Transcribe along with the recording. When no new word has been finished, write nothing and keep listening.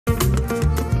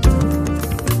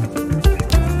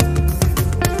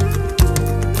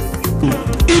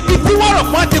tọrọ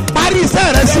pọ́n ti parí iṣẹ́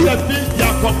rẹ sí.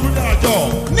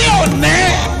 ní òní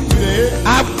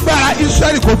agbára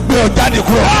Ísírẹ́lì kò gbé ọ jáde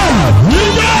kúrò.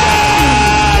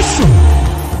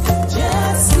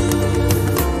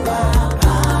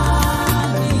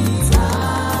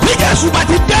 bí Jésù bá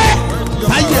ti dé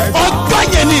ayé ọjọ́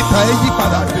yẹn ní ìtàn ẹ yí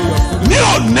padà. ní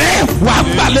òní wà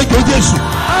gbàlejò Jésù.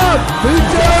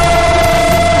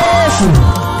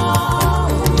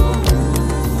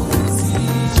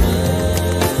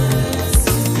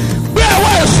 gbé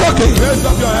ẹwọ́ ẹ̀ sókè.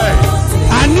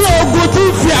 àní ogun tí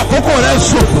ń fi àkókò rẹ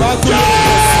ṣòfò.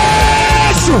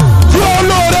 Jésù tí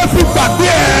olóore fi gbàgbé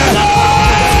ẹ.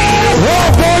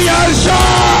 ogun yẹn ṣọ́.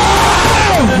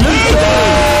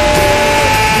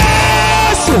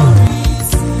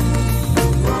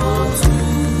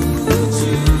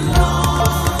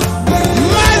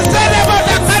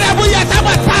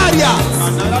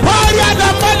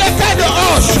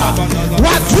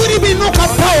 Waturi binuka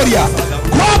pauria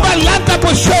koba lanta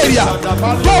posheria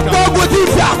gbogbo ogun tí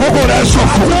fi àkókò rẹ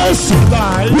ṣòfò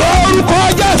lórúkọ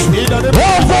Jésù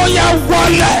ogun yẹn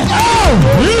wọlé.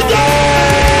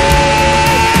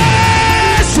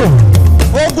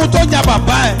 ogun tó jà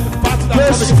bàbá ẹ,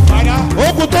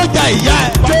 ogun tó jà ìyá ẹ,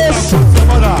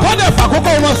 wọ́n lè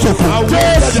fàkókò wọn ṣòfò,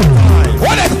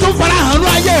 wọ́n lè tún fara hàn ní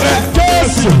ayé rẹ.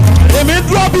 èmi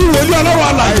dúró bí wòlíì Ọlọ́run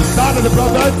alààyè.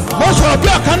 mo sọ̀rọ̀ bí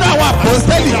ọ̀kan náà àwọn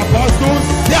àpòstélì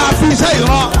tí a fi iṣẹ́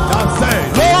ìran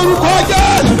lórúkọ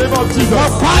Jésù.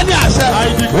 wọ́n pa á ní àṣẹ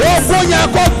ogun yẹn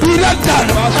kó bí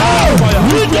lẹ́dàánù.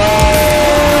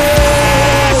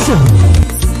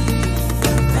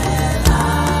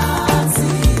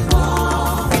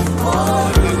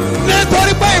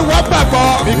 nítorí pé ìwọ gbàgbọ́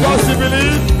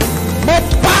mo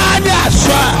pa á ní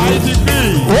àṣẹ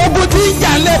ogun tí ń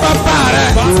jà lé bàbá rẹ,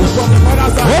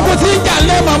 ogun tí ń jà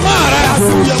lé màmá rẹ,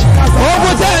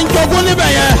 ogun tí ń jogún níbẹ̀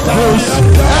yẹn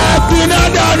ẹ gbiná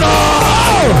dànù.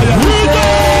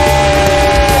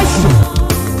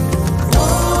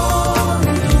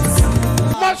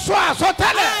 mo sọ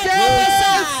àsọtẹ́lẹ̀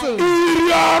ìrì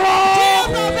ọ̀rọ̀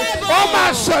ó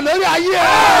máa sọ lórí ayé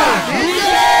ẹ.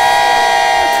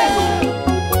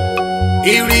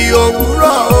 ìrì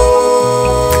òwúrọ̀ o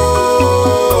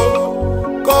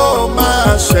kó máa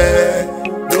ṣẹ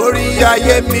lórí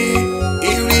ayé mi.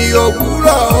 ìrì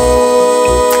òwúrọ̀ o.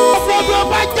 ọ̀fọ̀dọ̀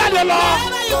bá jáde lọ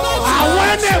àwọn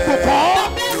ẹni ìbùkún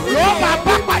ló máa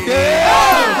bá pàdé.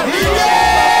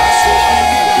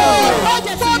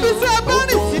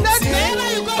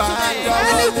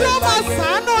 ẹni tí ó máa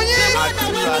ṣàánú yín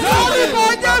lórúkọ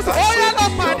Jésù ó yẹ lọ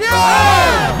pàdé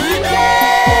o.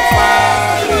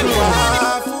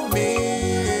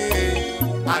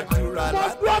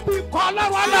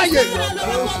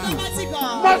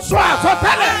 mo sọ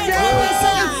àsọtẹ́lẹ̀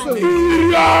ìrì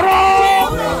ọ̀rọ̀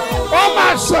ó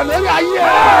máa sọ lórí ayé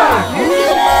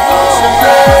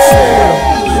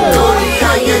lórí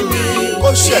ayé mi ó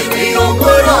ṣẹlẹ̀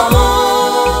òwúrọ̀ mọ́.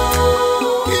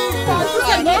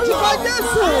 lórúkọ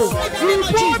Jésù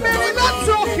ìbomi ni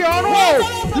láti òkè ọ̀run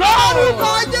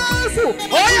lórúkọ Jésù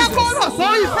ó yẹ kó rọ̀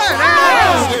sórí ìfẹ́ rẹ.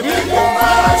 ó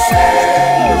máa ṣẹ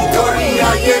lórí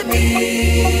ayé mi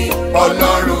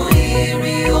Ọlọ́run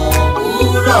ìrì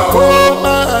òwúrọ̀ ó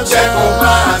jẹ́ kó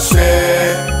máa ṣẹ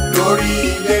lórí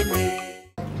ilé mi.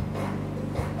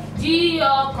 Jí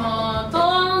ọkàn tó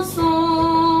ń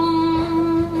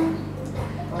sùn,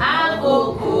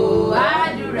 àkókò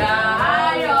àdúrà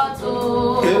ayọ̀ tó,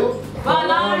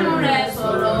 bọ́lọ́run rẹ̀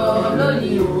sọ̀rọ̀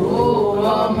lónìí o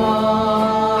ọmọ.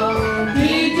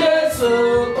 Kí Jésù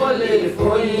kó lè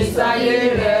fòyìn sáyé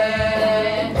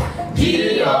rẹ̀. Jí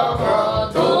ọkàn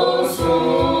tó ń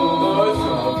sùn,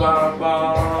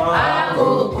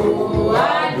 àkókò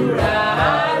àdúrà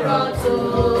ayọ̀ tó,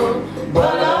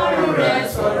 bọ́lọ́run rẹ̀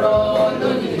sọ̀rọ̀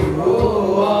lónìí o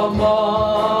ọmọ.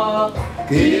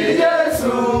 Kí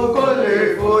Jésù kó lè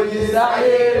fòyìn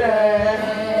sáyé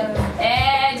rẹ̀. Ẹ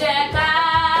jẹ́ ká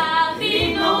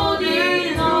fínú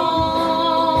dínú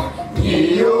yìn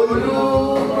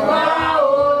Olúwa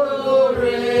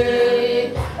olóore.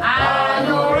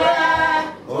 Àánú rẹ̀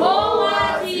ó wà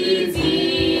títí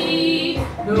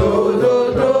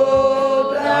lódodo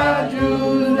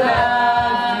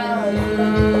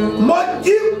dájúdájú. mo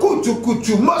jí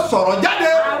kùtùkùtù mo sọ̀rọ̀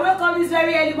jáde. I wake up this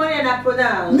very early morning and I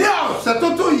pronounce. ní ọ̀sẹ̀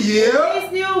tuntun yìí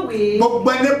This new week,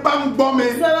 gbogbo ẹni bá ń gbọ́ mi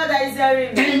whoever that is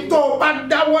hearing kí me, n tó bá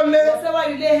dáwọ́lé whoever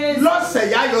you lay hands on, lọ́sẹ̀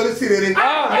yá yọrí sí rere. this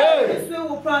way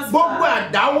will prosper. gbogbo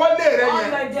àdáwọ́lé rẹ All yẹn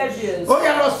your endeavors. ó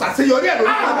yẹ lọ ṣàṣeyọrí ẹ̀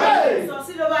lórí ọ̀rẹ́.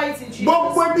 Succeed over it in Jesus.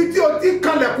 gbogbo ibi tí o ti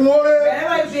kanlẹ̀kùn oore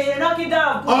Wherever you be knocking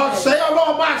down, ọ̀sẹ̀ yẹn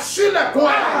Ọlọ́run máa ṣílẹ̀kùn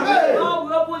ẹ̀. God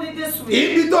will open it this this week.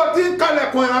 Ibi tó ti ń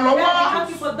kalẹ̀kùn ìrànlọ́wọ́.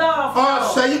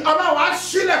 Ọ̀sẹ̀ yìí Ọlọ́run á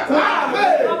ṣílẹ̀kùn.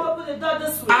 God open the door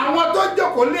this week. Àwọn tó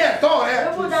jókòó lé ẹ̀tọ́ rẹ.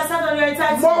 People that stand on your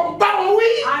entitlement. Mo bá wọn wí.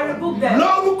 I rebuke them.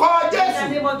 Lórúkọ Jésù.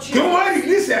 Kí wọ́n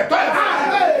rìlíìsì ẹ̀tọ́ ẹ̀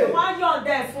fún ẹ. Why you on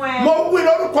there for him? Mo wí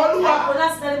lórúkọ Olúwa.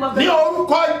 Ní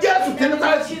orúkọ Jésù tí ní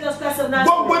ká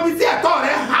gbogbo ibi tí ẹ̀tọ́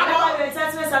rẹ há lọ.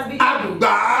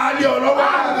 Àgbáálé ọlọ́wọ́.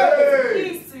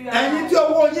 Ẹ̀yin tí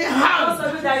owó yín há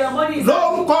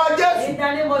lórúkọ Jésù.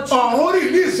 Ọ̀run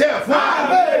rìlíìsì ẹ̀ fún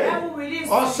ẹ.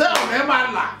 Ọ̀sẹ̀ ọ̀rẹ́ máa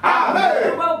là.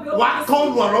 Wà á kàn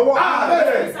lù ọ́ lọ́wọ́.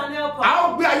 A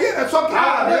ó gbé ayé rẹ sókè.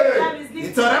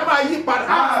 Ìtàn rẹ máa yí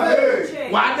padà.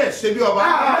 Wà á dẹ̀ ṣe bí ọba.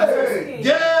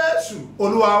 Jésù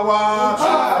Olúwa wa.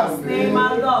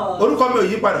 Orúkọ mi ò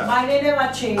yí padà.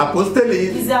 Apostoli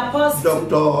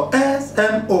Dr.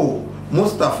 S.M.O.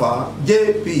 Mustapha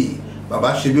J.P.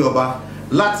 Babasebioba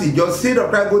láti ìjọ Seed of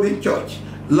Christ Golden Church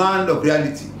Land of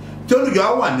Reality tí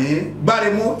olùjọ́ wà ní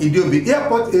Gbáremú Ìdíòbí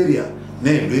Airport area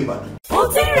ní ìlú Ìbàdàn. Ó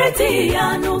ti retí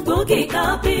ìyanu gbòógì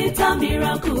capital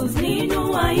miracles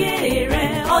nínú ayé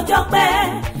rẹ̀ ọjọ́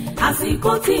pẹ́.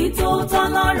 Àsìkò tí tó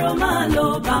tọ́lọ́run máa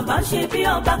lo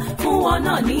Babasebioba fún wọn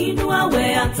náà nínú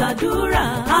àwẹ̀ àtàdúrà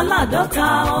aládọ́ta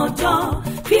ọjọ́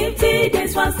 50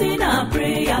 days fasting and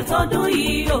prayer tọdún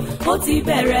yìí ó ti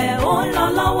bẹ̀rẹ̀ ó ń lọ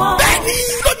lọ́wọ́. Bẹ́ẹ̀ni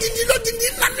lódìdí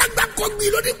lálàgbà kọ́gbìn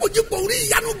lórí kojúpọ̀ orí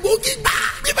ìyanu gbòógì gbà.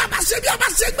 Bí Babasebioba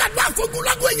ṣe gbàdúrà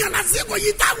fógúnlọ́gọ̀ èèyàn lásìkò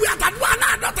yìí táwé àtàdúrà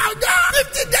aládọ́ta ọjọ́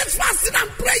 50 days fasting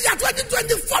and prayer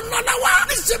 2024 lọ́lọ́wọ́.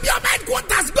 Ní Sebioba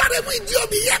headquarters Gbáremú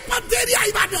Ìdíòbí Airport area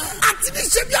Ìbàdàn. Àti ní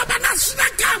Sebioba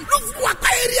national camp Lúfúwàpá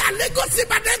area Lagos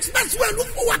Ìbàdàn expressway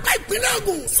Lúfúwàpá ìpínlẹ̀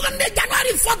Ògùn. Sunday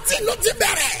January 14 ló ti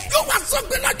bẹ̀rẹ̀. Yóò wá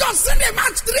sọ́gbìn lọ́jọ́ Sunday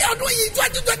March 3 ọdún yìí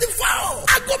 2024.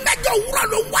 Aago 8 òwúrọ̀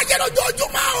ló ń wáyé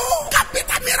lójoojúmọ́ o.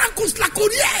 Capital miracles la kò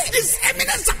rí ẹ̀. His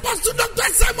eminence apostle Dr.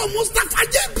 S.M.O. Mustapha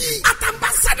J.P. at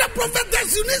ambassador prophetess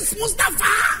Eunice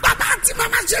Mustapha. Bàbá àti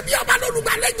màmá Sebioba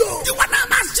lólùgbàlejò. Ìwọ náà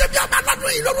máa Sebioba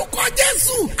lọ́dún yìí lórúkọ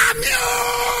Jésù. Àmín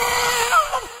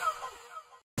o.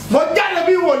 Mo jáde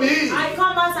bí wòlíì. I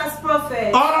come out as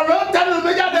prophet. Ọ̀rọ̀ ló ń tẹnu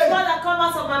mi jáde. God that come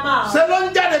out of my mouth. Ṣé ló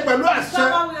ń jáde pẹ̀lú àṣẹ?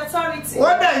 Come out with authority.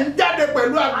 Wọ́n dẹ̀ ń jáde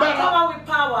pẹ̀lú I agbára. come out with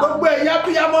power. Gbogbo èèyàn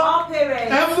bíyamọ. All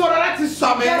parents. Ẹ múra láti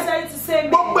sàmì. Get ready to say me.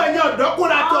 Gbogbo èèyàn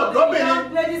ọ̀dọ́kùnrin àti All the ọ̀dọ́bìnrin.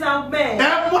 young ladies and men. Ẹ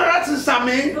múra láti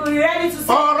sàmì. Be ready to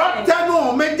say Ọ̀rọ̀ me. tẹnu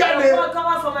mi jáde. The word come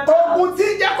out from my mouth. Ogun tí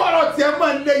jẹ́ kọ́rọ̀ tiẹ̀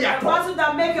máa ń lé The yàtọ̀. battle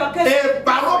that make your case.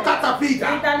 Èbàrọ̀ katapita.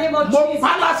 In the name of Mo Jesus.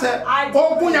 pálásẹ̀.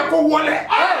 Ogun yẹn kó wọlé.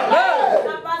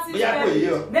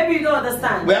 Maybe you don't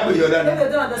understand. Bóyá kò yọ Maybe dáadáa. you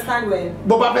don't understand well.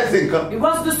 Bó bá fẹ́ ṣe nǹkan. You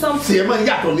want to do something. Tiẹ̀ máa ń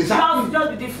yàtọ̀ ní sá. How to just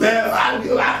be different.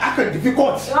 Akẹ́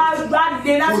difficult.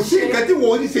 Kò sí nǹkan tí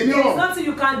wọ́n ń ṣe ní There's rọ̀. nothing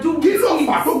you can do with Kí ló it.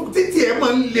 fà tó títí ẹ̀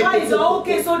máa ń le Why is your own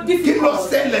case so Kí ló difficult?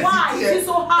 ṣẹlẹ̀ sí Why tiẹ̀? is it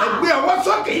so hard? Ẹgbẹ́ ọwọ́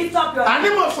sókè. Lift up your Àní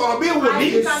mo sọ̀rọ̀ bí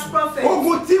wòlíì. I speak as prophet.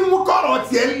 Ogun tí mú kọ́rọ̀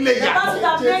tiẹ̀ ń le The battle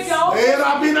that make your own Èèrà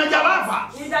bínájà láfà.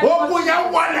 Ogun yẹn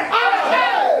wọlé.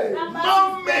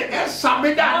 Mọ́mí ẹ sàmì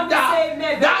dáadáa.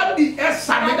 Dáàdì ẹ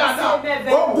sàmì dáadáa.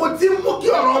 Ogun tí mú kí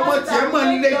ọ̀rọ̀ ọmọ tiẹ̀ máa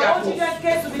ń le yàtọ̀.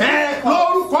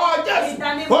 Lórúkọ Jésù.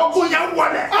 Ogun yẹn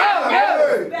wọlé. Ó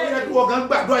yẹ kí wọ́n gan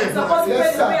gbàdúrà yẹn fún wa.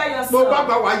 Mo bá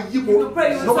bá wa yípo.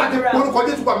 Mo bá ti orúkọ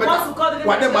Jésù pa mẹ́ta.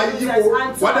 Wà á dẹ̀ máa yípo.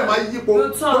 Wà á dẹ̀ máa yípo.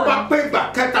 Mo bá pé ìgbà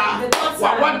kẹta.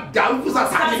 Wà wá dàrú fún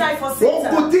Sátánì.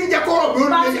 Ogun tí ń jẹ́ kọ́rọ̀ mi ó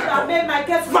lè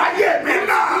yàtọ̀. Fàyè mi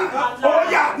náà. Ó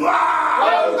yàgbọ́.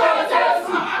 Orúkọ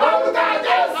Jésù. Orúkọ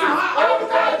Jésù.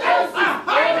 Orúkọ Jésù.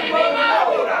 Ẹ̀mí mi náà.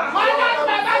 Ọlọ́run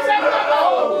bàbá ṣe ń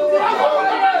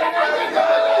lọ.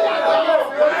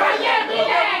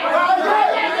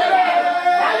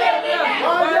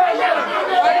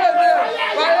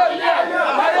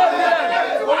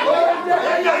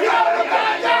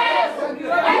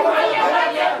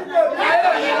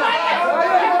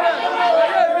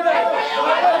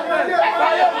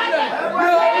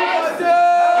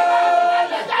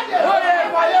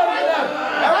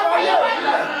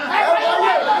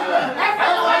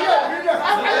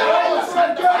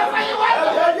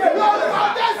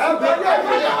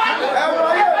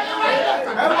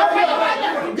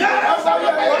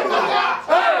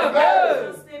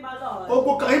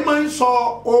 Ogun kan ẹ máa ń sọ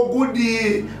ogun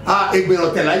di ìgbìyànjú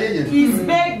tẹ̀láyé yẹn. He's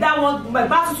made that one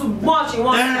battle to march in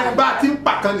one time. Bá a ti ń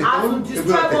pa kan nìkan As to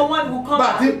destroy one will come bá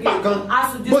a ti ń pa kan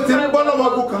bó ti ń bọ́ lọ́wọ́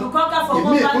ogun kan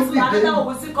ìmí ètò dìde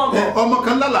ọmọ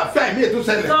kan lálàáfíà ìmí ètò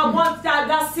ṣẹlẹ̀.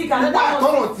 Wá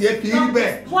àtọ́rọ̀ tiẹ̀ kì í rí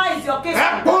bẹ́ẹ̀. Ẹ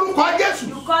porúkọ Jésù.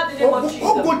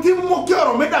 Ogun tí mú kí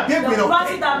ọ̀rọ̀ mi dàbí ìgbìyànjú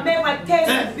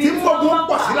tí gbogbo ń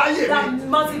pọ̀ sí láyé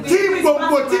mi tí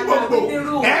gbogbo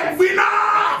ẹ gbiná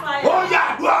ó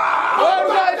yàdúrà.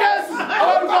 Orúkọ Jésù,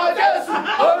 orúkọ Jésù,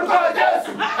 orúkọ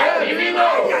Jésù, ẹ̀mí mímọ́,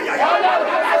 Ọlọ́run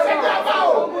aláṣẹ ìjọba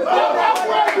o.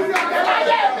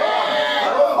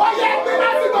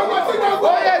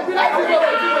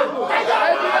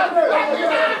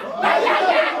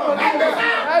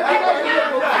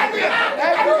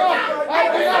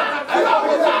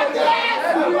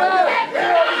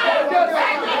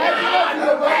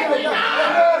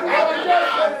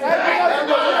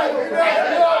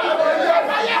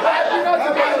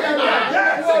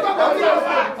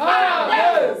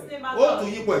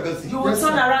 will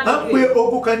turn around a pe again.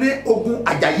 ogun kan ní ogun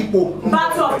àjàyípo.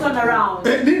 Battle of turnaround.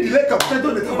 Ní ìdílé kan fún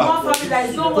ẹjọ́ ní In kábà. one family there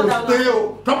is no one that pé will.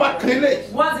 o tọ́ba kele.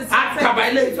 Once it's Àkàbà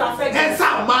ilé. affected, it will affect Ẹ you. sá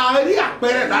máa rí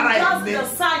àpẹẹrẹ lára ẹ̀ ní.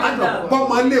 Àná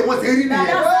pọ́nmọ́ ilé wọn ti rí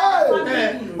nìyẹn.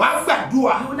 Wà á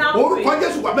gbàdúrà. Orúkọ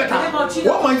Jésù wà mẹ́ta.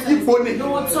 Wọ́n máa yí ipò ni.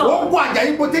 Wọ́n kó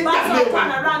àjàyípo tí ń jà lé wa.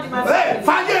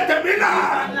 Fàyè tẹ̀mí náà.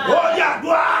 Ó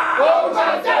yàdúrà. Orúkọ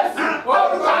Jésù,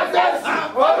 orúkọ Jésù,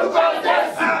 orúkọ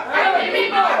Jésù, ẹ̀mí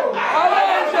mímọ́, ọwọ́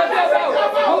ẹ̀ṣẹ̀ bẹ̀rẹ̀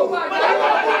o, òun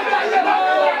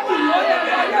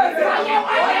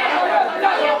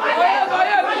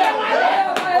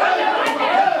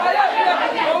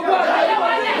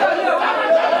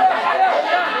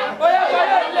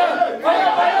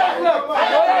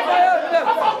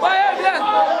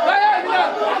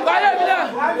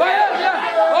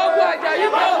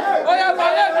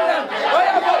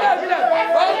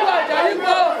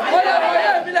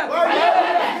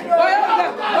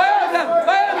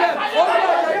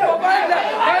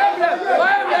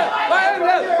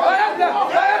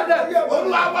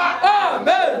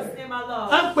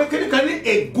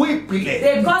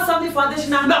They got something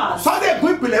foundational cause. Sunday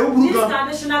ègún ìpìlẹ̀ ó burú This gan.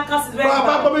 foundational cause is very Bàbá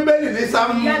bad. bọ́ bíbélì ní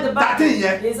Sáàmù Yeah, the Bible 13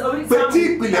 yẹn. is already Pé tí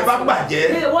ìpìlẹ̀ bá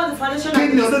bàjẹ́, what the foundational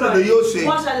kí ni olódodo yóò ṣe?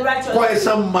 What shall the righteous Kọ́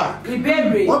ẹ̀san mà.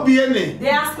 Rebellion. Wọ́n bí ẹni. They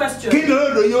ask questions. Kí ni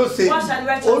olódodo yóò ṣe? What shall the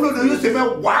righteous Olódodo yóò ṣe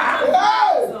mẹ́wàá.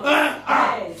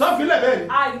 Sọ fílẹ̀ bẹ́ẹ̀ ni.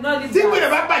 I do not live Tí ìpìlẹ̀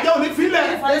bá bàjẹ́ òní fílẹ̀.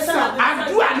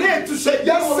 Àdúrà ní ètùṣe.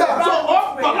 Yes, sir. So ó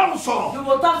gbọ́dọ̀ sọ̀rọ̀. You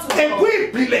will talk to Ègún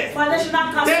ìpìlẹ̀. foundational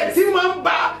causes.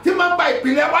 Tí máa ń ba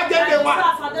ìpìlẹ̀ wá jẹ́ lé wa.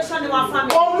 Foundation in our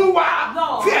family. Olúwa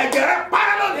fi ẹ̀jẹ̀ rẹ̀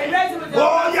parẹ́ lónìí. Ó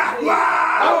yà wá.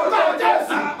 orúkọ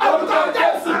Jésù, orúkọ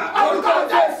Jésù, orúkọ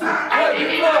Jésù, ẹ̀mí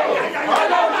mímọ́,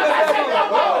 ọlọ́run ṣe bẹ̀rẹ̀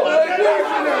o, ojú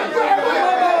ìṣúná,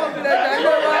 ọmọ òbílẹ̀ jẹ́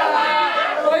yóò wá,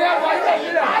 ó yẹ wá yóò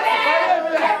bílẹ̀, ọyọ́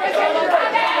bílẹ̀, ẹ̀jẹ̀ Jésù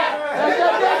parẹ́,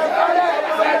 ẹ̀jẹ̀ Jésù parẹ́,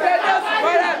 ẹ̀jẹ̀ Jésù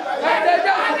parẹ́, ẹ̀jẹ̀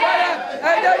Jésù parẹ́,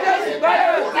 ẹ̀jẹ̀ Jésù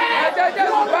parẹ́, ẹ̀jẹ̀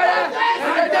Jésù parẹ́,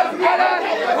 ẹ̀jẹ̀ Jésù parẹ́, ẹ̀jẹ̀ Jésù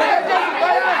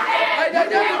parẹ́, ẹ̀jẹ̀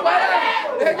Jésù parẹ́,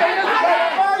 ẹ̀jẹ̀ Jésù parẹ́,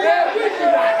 èébú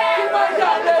ìṣúná, tí máa ń jà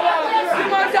lẹ́wà, tí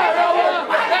máa ń jà lọ́wọ́,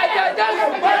 ẹ̀jẹ̀ Jésù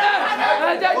parẹ́,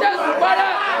 ẹ̀jẹ̀ Jésù parẹ́,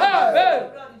 àmín.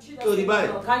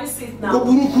 Can you see it now? Kó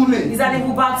burúkú ni. Is an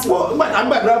evil battle. Nígbà tá a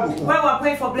gbàdúrà bùkún. When we are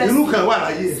praying for blessing, Ìlú kan wà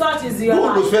láyé. such is your Bó o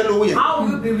lò fẹ́ lówó yẹn. How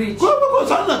will you be rich? Kó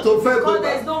sọ́nà tó fẹ́ gbé. God,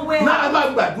 there is no way. Náà má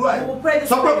gbàdúrà We will pray yìí. this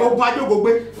Sọ pé prayer. ogun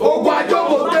ajókògbé. Ogun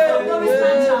ajókògbé.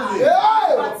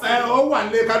 Ó wà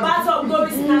nílé ká Battle of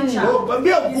glory snatcher. bí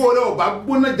òkú rẹ ò bá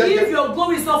gbóná If jẹjẹ. your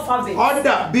glory is not fervent,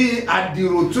 Ọ̀dà bí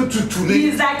àdìrò tútùtù it ni.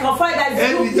 is like a fire that is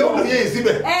Ẹni yóò lò lukewarm. yé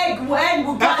síbẹ̀. Egg will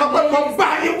Ẹ sọ pé mo bá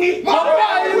yín wí. Mo bá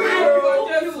yín wí orúkọ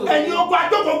Jésù. Ẹ̀yin ogun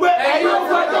ajókògbé. Ẹ̀yin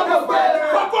ogun ajókògbé.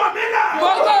 Kókó mi là.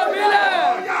 Kókó mi lẹ̀.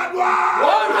 Yàdùá.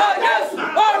 Orúkọ Jésù,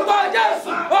 orúkọ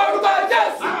Jésù, orúkọ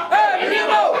Jésù, ẹ̀mí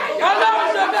mímọ́, ọlọ́run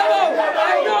ṣe bẹ̀rẹ̀ o,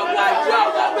 ẹ̀yin ogun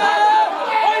ajókògbé.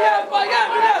 Ó yẹ fọyẹ́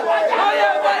mi lẹ̀, ó yẹ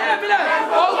fọyẹ́ mi lẹ̀,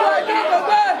 ogun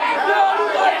ajókògbé ní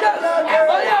orúkọ Jésù.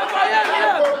 Ó yẹ fọyẹ́ mi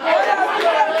lẹ̀, ó yẹ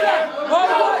fọyẹ́ mi lẹ̀,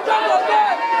 ogun ajókògbé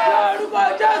ní orúkọ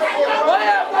Jésù. Ó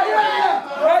yẹ fọyẹ́ mi lẹ̀,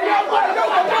 ẹ̀yin ogun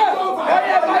ajókògbé. Ó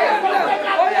yẹ fọyẹ́ mi lẹ̀,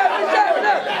 ó yẹ fiṣẹ́ mi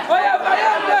lẹ̀, ó yẹ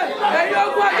fọyẹ́ mi lẹ̀, ẹ̀yin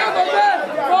ogun ajókògbé.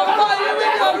 Mo bá yín wí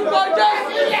ní orúkọ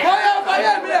Jésù. Ó yẹ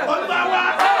fọyẹ́ mi lẹ̀. Olúwa wá.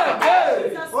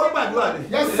 Ó gbàdúrà ni.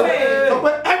 Sọ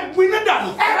pé ẹ gbiná dànù.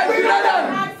 Ẹ̀gbin lọ́dọ̀.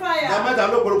 fire. Ẹ mẹ́ta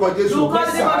ló porúkọ Jésù. You call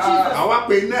the name of Jesus. Àwa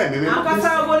pe iná ẹ̀mí mi. And cast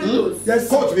out Holy Ghost.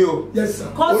 Kóòtù mi o.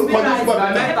 Call Orúkọ spirit. Jésù bọ̀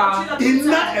mẹ́ta.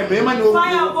 Iná ẹ̀mí máa ní orúkọ.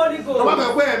 Fire of Holy Ghost. Tọ́ba bẹ̀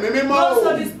pé ẹ̀mí mímọ́ o. Ghost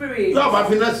Holy Spirit. Yóò bá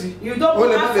fi náà sí. You don't Ó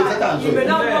lè má have lè fire. sẹ́tà You may sọ.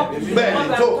 not walk with Bẹ́ẹ̀ni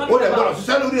what tó we are ó lè talking gbọ́dọ̀ about.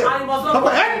 ṣiṣẹ́ lórí ẹ̀. And you must not Tọ́ba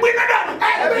walk. ẹ̀ gbiná dànù.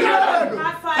 Ẹ̀gbin lọ́dọ̀.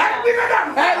 Ẹ gbiná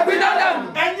dànù. Ẹ̀gbin lọ́dọ̀.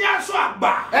 Ẹ̀yin aṣọ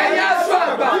àgbà. Ẹ̀yin aṣọ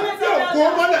àgbà. Tí òkú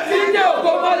mọ́lẹ̀. Tí jẹ́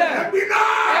ògo mọ́lẹ̀. Ẹ̀gbiná.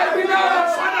 Ẹ̀gbiná.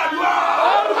 Sọ́dàdúrà.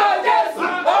 Orúkọ Jésù,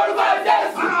 orúkọ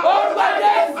Jésù, orúkọ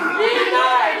Jésù, iná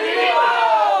ẹ̀mí mímọ́.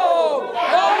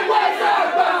 Orúkọ aṣọ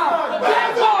àgbà, tí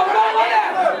kò ògo mọ́lẹ̀,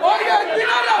 oyè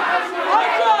gbiná lọ.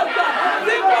 Aṣọ àgbà,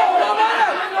 tí kò ògo mọ́lẹ̀,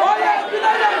 oyè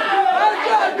gbiná lọ.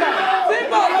 Aṣọ àgbà, tí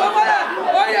kò ògo mọ́lẹ̀,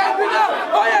 oyè gbiná,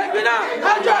 oyè gbiná.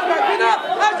 Aṣọ àgbà gbiná,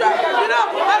 aṣọ àgbà gbiná,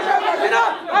 aṣọ àgbà gbiná,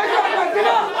 aṣọ àgbà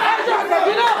gbiná, aṣọ àgbà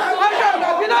gbiná, aṣọ àgbà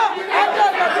gbiná, aṣọ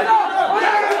àgbà gbiná,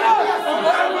 oyè gbiná.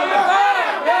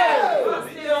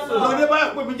 Lọ́dẹ báyìí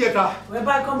pé mi jẹta.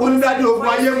 Whereby come Onídàájọ́ ogun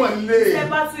ayé mọ̀ nílé. He said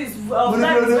battle is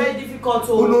life is very difficult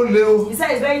to. Ó ló lé o. He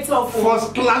said it's very tough.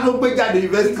 First class ló gbé jáde He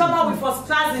university. come out with first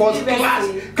class in First class.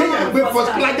 university. Kéèyàn gbé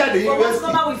first class jáde But once university.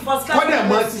 come out with first class Kọ́dẹ̀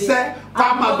mọ̀ university. ṣiṣẹ́ ká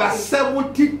máa gba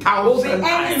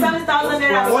 70,000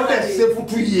 naira. What they say for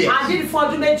 2 years. I did for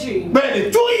Dumeji. But 2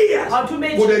 years. Or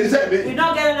Dumeji. What they say? You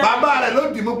don't get it. Baba, I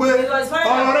love you. Your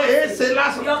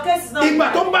case is not.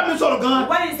 Ìgbà tó ń bá mi sọ̀rọ̀ gan,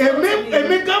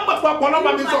 èmi gan bá ọ̀pọ̀lọpọ̀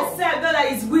bá mi sọ̀rọ̀.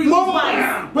 Mo mọ̀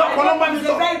pé ọ̀pọ̀lọpọ̀ bá mi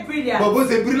sọ̀rọ̀. But bó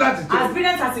ṣe brilliant tó. As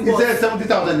brilliant as he He was. said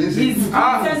 70,000 ní sí. He's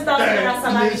 70,000 salary.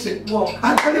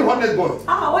 I'm very honest boy.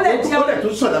 What they tell tó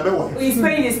sọ̀rọ̀ mẹ́wàá. He's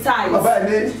paying his tithes. Bàbá ẹ̀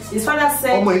ní his father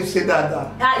said. ọmọ yìí ṣe dáadáa.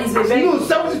 That is a very. Inú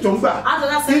 70 tó ń gbà.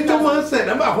 Ní tó máa ń sẹ̀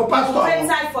nàbà fún pásítọ̀ àwọn.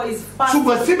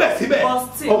 Ṣùgbọ́n síbẹ̀síbẹ̀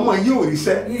ọmọ yìí ò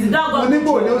ríṣẹ́. Mo ní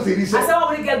bò ní ó sì ríṣẹ́.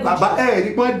 Bàbá ẹ̀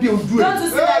rí pọ́n dé ojú ẹ̀. Don't you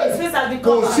see that his face has been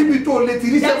covered? Kò síbi tó lè ti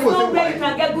ríṣẹ́ kò sí no way you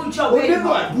can get good job. O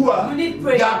nílò àdúrà. You need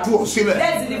prayer. Yà tú ọ sílẹ̀.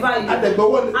 Let's deliver you.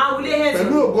 Adẹ̀gbọ́wọ́lẹ̀. And we lay hands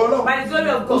Pẹ̀lú ògo Ọlọ́run. By the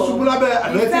glory of God. Ó ṣubú lábẹ́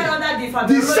He fell under the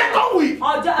the second week.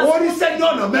 Orí sẹ́yìn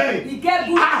ọ̀nà mẹ́rin. He get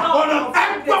good job. Ọ̀nà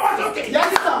ẹgbẹ́wọ́ sókè.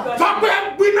 Tọ́pẹ́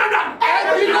gbinada.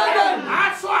 Gbinada.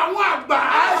 Aṣọ àwọn àgbà.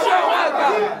 Aṣọ àwọn àgbà.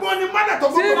 Ìbọn ni mọ́lẹ̀ tó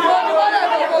gbogbo. Ìbọn ni mọ́lẹ̀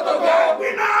tó gbogbo.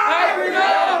 Ẹ̀gbinna. Ẹ̀gbinna.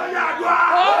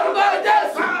 Orúkọ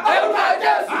Jésù. Orúkọ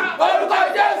Jésù. Orúkọ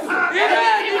Jésù. Ilé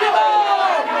ìdílé.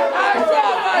 Aṣọ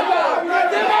àwọn àgbà. Ìbọn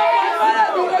ni mọ́lẹ̀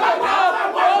tó gbogbo.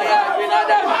 Oyè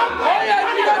gbinada. Oyè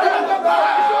gbinada.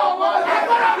 Aṣọ àwọn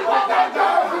àgbà.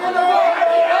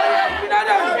 Oyè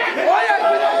gbinada. Oyè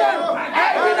gbinada.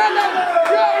 Ẹ̀gbinada.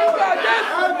 Orúkọ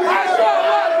Jésù. Aṣọ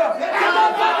àwọn àgbà. Ìbọn ni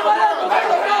mọ́lẹ̀ tó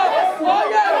gbogbo.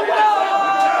 Oyè gbinada.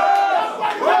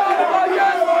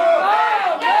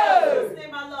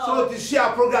 So to share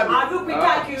program.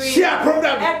 Share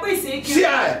program.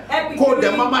 Share. Kó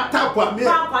dẹ̀ máa tap àmì.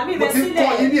 Mo ti kọ́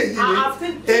yín ní èyí ni.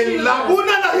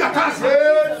 Èlàbúnà náà yàtọ̀ sí.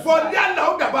 Fọdí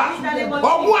àlàó dàbà.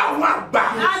 Ọwọ́ àwọn àgbà.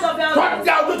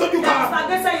 Tọ́jà ojútójú kan.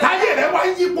 Táyé rẹ̀ wá ń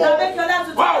yípo.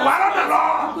 Wàrà nà lọ.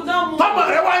 Tọ́mọ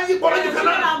rẹ̀ wá ń yípo lójú kan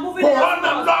náà. Kò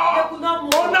rọ́nà lọ.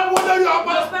 Ó náwó lórí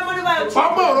ọmọ.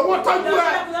 Ọmọ òrówó tọ́jú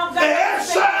ẹ̀.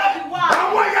 Èéṣẹ́.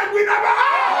 Àwọn yẹn gbiná bá.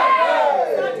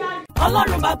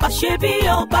 Ọlọ́run bàbá ṣe bí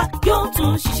ọba yóò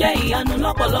tún ṣiṣẹ́ ìyanu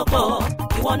lọ́pọ̀lọpọ̀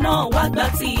ìwọ náà wá gbà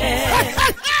tiẹ̀.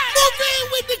 Moving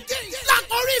with the king.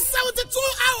 Lákòrí 72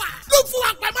 hours. Ló fún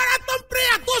àpẹ marathon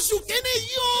prayer tó ṣù kíní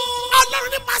yìí o. Ọlọ́run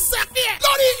ní máa ṣe pé ẹ̀.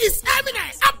 Lórí his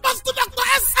eminence. Apostle Dr.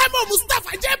 S.M.O.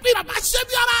 Mustapha J.P.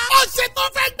 Babasebioba. Ó ṣe tó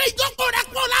fẹ́ gbé ìjókòó rẹ̀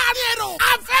kúrò láàrin ẹ̀rọ.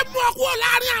 A fẹ́ mú ọ kúrò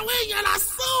láàrin àwọn èèyàn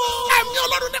lásán o. Ẹ̀mí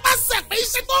Ọlọ́run ní máa ṣe pé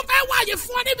iṣẹ́ tó fẹ́ wáyé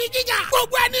fún ọ níbi gíga.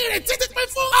 Gbogbo ẹni ìrètí ti pín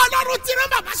fún. Ọlọ́run ti rán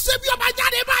Babasebioba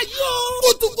jáde báyìí o.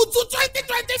 Kùtùkùtù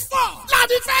 2024.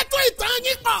 Láàbí fẹ́ tó ìtàn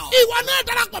yín pọ̀. Ìwọ náà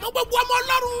darapọ̀ mọ́ gbogbo ọmọ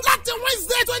Ọlọ́run láti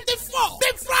Wednesday 24 dé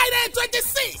Friday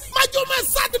 26. Májúmọ́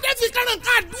Sátidé fi kárán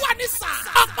ká àdúrà ní sà.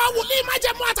 Ọ̀pọ̀ wòlíì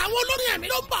májẹ̀mú àtàwọn olórin ẹ̀mí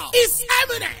ló ń bọ̀. His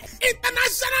eminence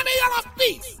international mayor of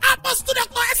peace Apostle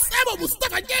Dr. S.M.O.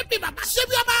 Mustapha J.P.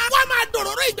 Babasebioba. Wọ́n máa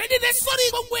dòròrò ìgbẹ́dídé sórí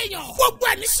gbogbo èèyàn. Gbogbo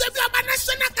ẹ̀ ní Sebioba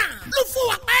national camp. Ló fún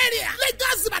wa pẹ́ area.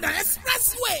 Lagos Ibadan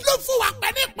expressway. Ló fún wa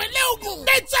pẹ́ ní ìpínlẹ̀ Ògùn.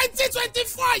 Ní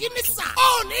 2024 yìí ní sà. Ó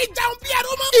ní ìjẹun bí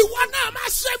ẹrú mọ́. Ìwọ náà máa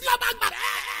Sebioba gbà bẹ́ẹ̀.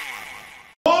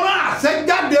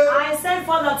 I send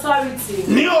for authority.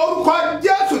 Ní orúkọ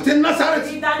Jésù ti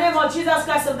Násárẹ́tì. In the name of Jesus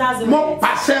Christ of Nazareth. Mo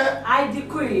pàṣẹ. I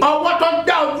decree. Ọwọ́ tó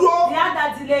dá o dúró. The hand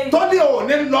that delayed. Tó ní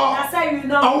òní lọ. That said you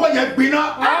know. Ọwọ́ yẹn gbiná.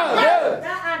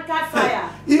 That hand caught fire.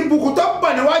 Ìbùkún tó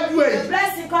bọ̀ níwájú ẹ̀. The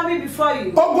blessing coming before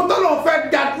you. Ogun tó lọ fẹ́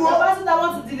dá The dúró. person that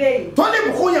wants to delay you. Tó ní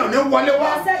ìbùkún yẹn ò ní wọlé wá.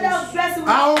 That said that blessing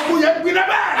will. Àwọn ogun yẹn gbiná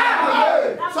bẹ́ẹ̀.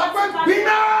 Sọ pé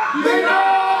gbiná. Gbiná.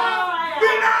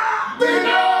 Gbiná.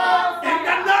 Gbiná.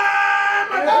 Ìdáná.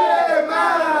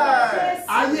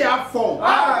 Ayé afọ.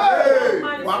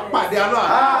 Wà á pàdé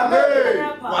aláàánú.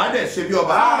 Wà á dẹ̀ ṣe bí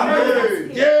ọba.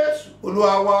 Jésù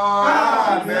Olúwa wa.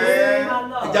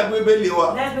 Ẹja gbé Bíbélì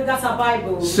wa. Let's pick up our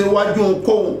Bible. Síwájú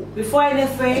ohunkóhun. Before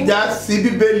anything, Ẹja sí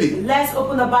Bíbélì. let's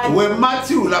open the Bible. Ìwé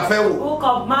Matthew la fẹ́ wò. Book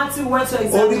of Matthew went to Orí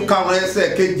examine. karùn-ún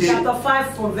ẹsẹ̀ keje. Chapter 5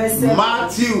 from verse 7.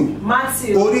 Matthew.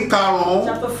 Orí karùn-ún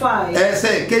Chapter 5.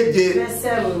 ẹsẹ̀ keje. Verse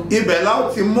 7. Ibẹ̀ la ó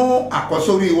ti mú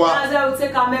àkọ́sórí wa. That's why we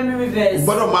take our memory verse.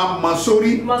 Gbọ́dọ̀ máa mọ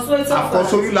sórí. You must wait till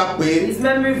Àkọ́sórí la pè His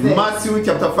memory verse. Matthew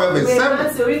chapter 5 verse Wait, 7.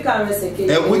 Matthew, orí karùn-ún ẹsẹ̀ keje.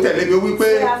 Ẹ̀wí tẹ̀lé mi wípé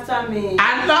Say after me.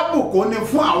 alábùkún ni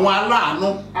fún àwọn aláàánú.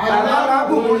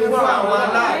 Alábùkún ni fún àwọn I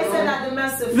aláàánú. said that the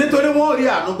merciful. Nítorí wọ́n rí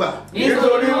àánú gbà.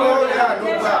 Nítorí wọ́n rí àánú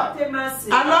They gbà. shall obtain mercy.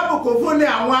 Alábùkún fún ni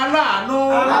àwọn aláàánú.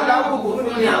 Alábùkún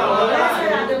ni àwọn I said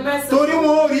aláàánú. that the merciful. Torí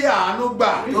wọ́n rí àánú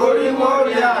gbà. Torí wọ́n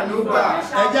rí àánú gbà.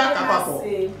 Ẹ jẹ́ ká papọ̀.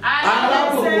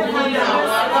 Alábùkún fún ni àwọn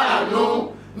aláàánú.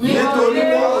 Nítorí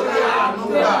wọ́n rí àánú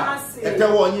gbà. Ẹ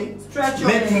tẹ́wọ́ yín.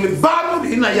 Mẹ̀tìlì báàlù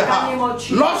nínú ẹ̀yà ha.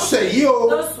 Lọ́sẹ̀ yìí o,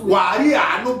 wà á rí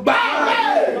àánú gbà.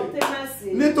 Obtain mercy.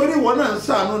 Nítorí ìwọ náà ń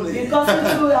ṣàánú ni. Because you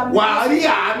too are Wà á rí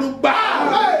àánú gbà.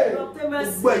 Obtain mercy.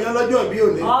 gbogbo ẹ̀yàn lọ́jọ́ bí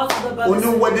òní oní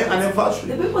wedding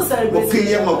anniversary mo kí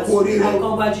yẹn mọ̀ kú oríire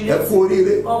ẹ kú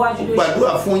oríire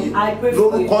gbàdúrà fún yín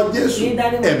lórúkọ Jésù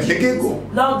ẹ̀mí gígùn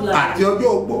àti ọjọ́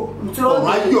ogbó ọ̀run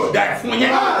ayọ̀dá ẹ̀ fún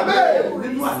yẹn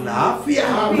nínú àlàáfíà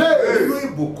nínú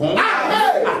ìbùkún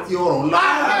àti ọ̀rọ̀ ńlá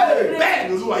bẹ́ẹ̀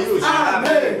ni Olúwa yóò ṣe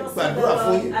gbàdúrà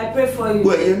fún yín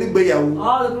gbogbo ẹ̀yin onígbéyàwó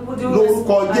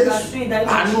lórúkọ Jésù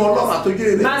àánú Ọlọ́run àtọ́jú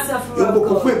rere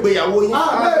ìbùkún fún ìgbéyàwó yín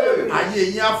ayé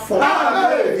yín á fọ́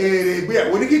èrè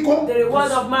ìgbéyàwó ní kíkọ́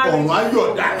ọ̀run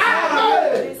ayọ̀dá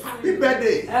happy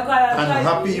birthday and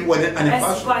happy wedding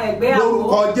anniversary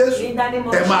lórúkọ Jésù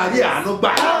ẹ máa rí àánú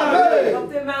gbà.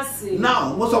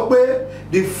 Now mo sọ pé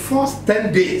the first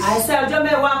 10 days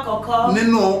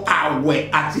nínú àwẹ̀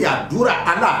àti àdúrà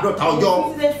aláàdọ́ta ọjọ́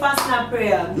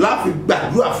láfi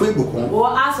gbàdúrà fún ìbùkún.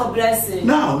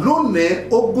 Now lónìí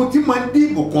ogun tí máa ń dí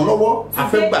ìbùkún lọ́wọ́ a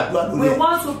fẹ́ gbàdúrà lórí ẹ̀. We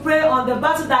want to pray on the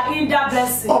battle that hinder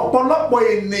blessing. Ọ̀pọ̀lọpọ̀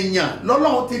ènìyàn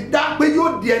lọ́lọ́run ti dá pé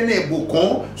yóò di ẹni ìbùkún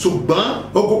ṣùgbọ́n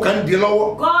ogun kan di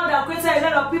lọ́wọ́. God has created a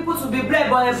lot of people to be blessed,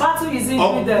 but the battle is in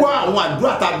them. Ọ̀pọ̀ àwọn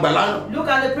àdúrà tá a gbà lánàá. Look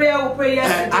at the prayer we pray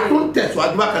yesterday. A tún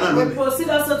tẹ̀síwájú bákan náà lónìí. We proceed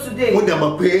also today. Mo dẹ̀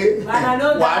mọ̀ pé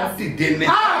wàá dìde ní.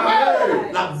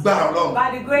 Lágbára Ọlọ́run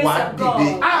wàá dìde.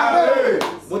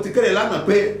 Mo ti kéde lánàá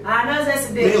pé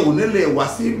mi ò ní lè wá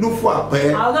sí lúfọ àpẹ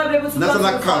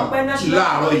national camp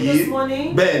láàárọ̀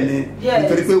yìí bẹ́ẹ̀ ni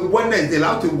nítorí pé Wednesday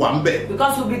láti wà ń bẹ̀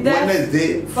Wednesday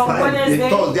Friday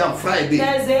Thursday and Friday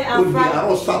ó di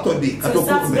àárọ̀ Saturday kátó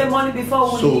kó bẹ̀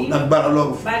so lágbára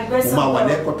Ọlọ́run mo máa wà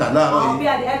ní ẹ̀kọ́tà láàárọ̀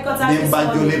yìí ní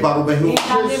bájú ní barubẹ̀ ní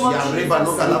yàrá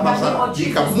ìbànúkà lábàṣà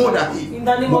jíkà mọ́dà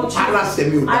yìí mo aláṣẹ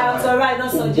mi ò dábàá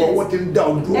gbogbo ọwọ́ tí ń dá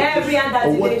o dúró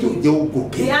ọwọ́ tí ò jẹ́ o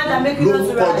gòkè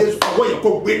lórúkọ Jésù ọwọ́ yẹ kó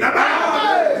gbé náà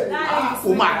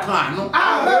o máa kan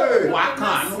àánú wàá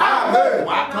kan àánú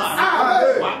wàá kan àánú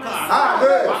wàá kan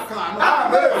àánú wàá kan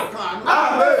àánú wàá kan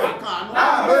àánú wàá kan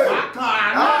àánú wàá kan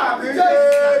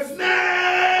àánú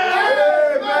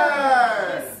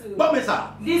bọ́mísà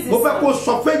mo fẹ́ kó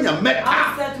sọ fẹ́yàn mẹ́ta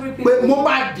pé mo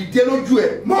máa dìde lójú ẹ̀.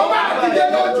 mo máa dìde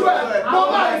lójú ẹ̀. mo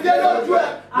máa dìde lójú ẹ̀.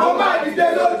 mo máa dìde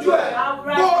lójú ẹ̀.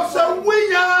 bó ṣe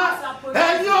wíyàn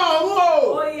ẹ̀yin ọ̀run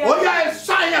o ó yá ẹ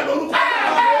sáyà lórúkọ.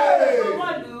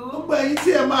 Ẹ̀yin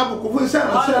tí ẹ máa bùkún fún iṣẹ́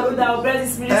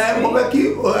ìránṣẹ́ mo fẹ́ kí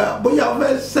bóyá o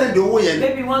fẹ́ send owó yẹn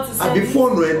àbí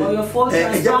fóònù ẹ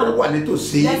ẹ jẹ́ kó wà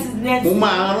nítòsí mo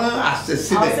máa rán àṣẹ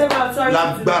sílẹ̀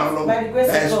lágbára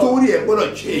Ọlọ́run story ẹ gbọ́dọ̀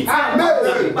change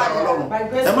lágbára Ọlọ́run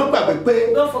ẹ má gbàgbé pé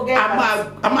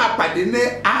a máa pàdé ní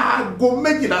aago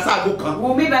 12 sí aago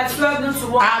 1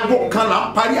 aago 1 là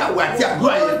ń parí àwẹ̀ àti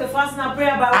àdúrà yẹn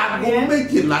aago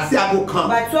 12 sí aago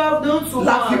 1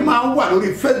 la fi máa ń wà lórí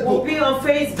Facebook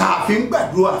fi ń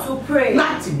gbàdúrà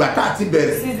láti gbà tá a ti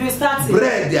bẹ̀rẹ̀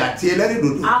búrẹ́dì àti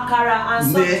ẹlẹ́rìndòdò ní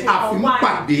a fi ń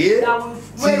pàdé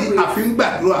tí a fi ń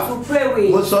gbàdúrà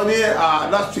mo sọ ní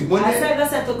last week mo ní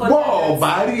bọ́ọ̀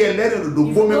bá rí ẹlẹ́rìndòdò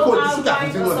gbómi kó di ṣúgà tó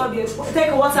sínú ẹ̀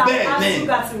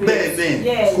bẹ́ẹ̀ ni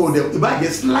kò dẹ̀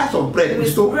ìbàjẹ́ slice of bread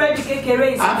tó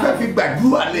a fẹ́ fi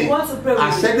gbàdúrà lẹ̀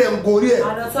àṣẹ́dẹ̀ ń gorí ẹ̀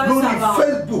lórí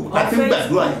Facebook àti ń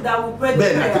gbàdúrà yẹn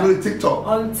bẹ́ẹ̀ ni àti lórí TikTok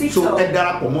so ẹ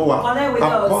darapọ̀ mọ́ wa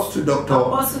Apostle Dr.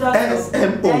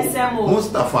 SMO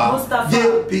Mustapha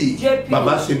JP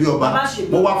Babasebioba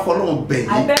mo wá fọlọ́run bẹ̀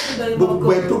yín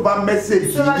gbogbo ẹ tó bá mẹ́sẹ̀jì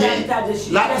yín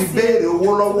láti béèrè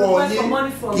owó lọ́wọ́ yín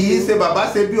kì í ṣe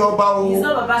Babasebioba o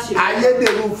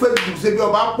ayédèrú Facebook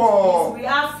Sebioba pọ̀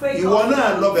ìwọ náà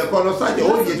lọ́bẹ̀ kọ́ lọ sájà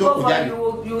ó yẹ tó kù jáde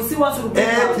ẹ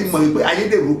ti mọ̀ pé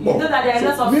ayédèrú pọ̀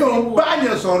mi ò bá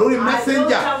yẹn sọ̀rọ̀ lórí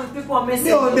messenger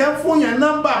mi ò dẹ́ fún yẹn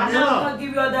nọ́mbà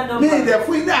mìíràn mi ì dẹ́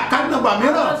fún yẹn ní àkáǹtì nọ́mbà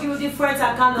mìíràn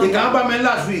ìkànnì bá mi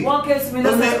last week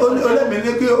olèmi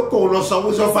ní kí kò lọ sanwó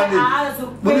sí ọ̀fánẹ́jì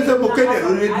mo ní sẹ́ mo kéde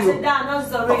lórí rédíò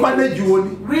ọ̀fánẹ́jì wo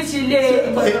ni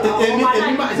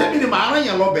èmi ni màá rán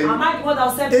yẹn lọ bẹ̀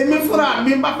yìí èmi fúnra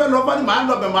mi bá fẹ́ lọ fani màá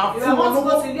lọ bẹ̀ màá fún wọn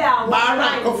lọ́wọ́ màá rà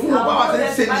nǹkan fún wọn báwa ṣe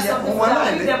ń ṣe nìyẹn wọn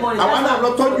náà ní àwọn náà lọ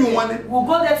tọ́jú wọn ni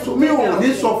mi ò ní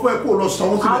sọ fún ẹ kó lọ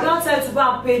sanwó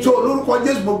síbẹ̀ so lórúkọ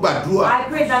Jésù mo gbàdúrà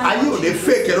ayé ò ní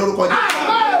fèkè lórúkọ Jésù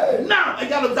now ẹ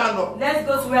já lọ dá lọ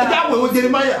ẹ já wò ó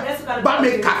Jeremiah bá mi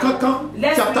kà kankan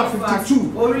chapter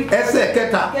 52 ẹsẹ̀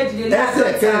kẹta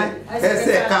ẹsẹ̀ kẹrin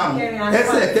ẹsẹ̀ karùn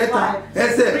ẹsẹ̀ kẹta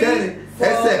ẹsẹ̀ kẹrin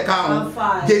ẹsẹ̀ karùn-ún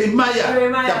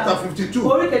Jeremiah chapter 52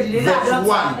 verse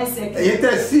 1 ẹ̀yin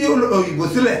tẹ́ sí òyìnbó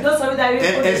sílẹ̀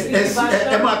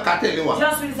ẹ máa kà tẹ̀lé wa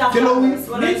kí ló wí.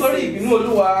 nítorí ìbínú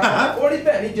Olúwa ó rí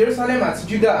bẹ́ẹ̀ ní Jerusalem àti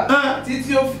Juda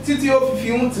títí ó fi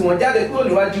hun tí wọ́n jáde kúrò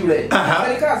níwájú rẹ̀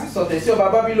Sẹ́díkíà sì sọ̀tẹ̀ sí ọba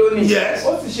Bábílónì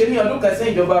ó sì ṣe ní ọdún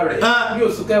kẹsàn-án ìjọba rẹ̀ ní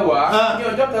oṣù kẹwàá ní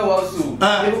ọjọ́ kẹwàá oṣù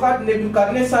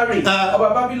Nebukadnesari ọba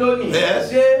Bábílónì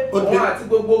ṣe òun àti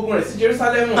gbogbo ogun rẹ̀ sí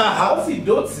Jerusalem ó sì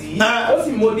dó tì í ó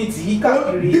sì mọdi tì í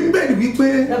káàkiri. Bíbélì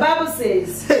wípé The Bible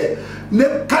says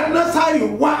Nebukadnesari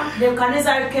wá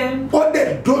Nebuchadnezzar came ó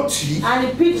dẹ̀ dó tì í. and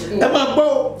he pitched ẹ in. máa gbọ́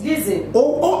o. Listen.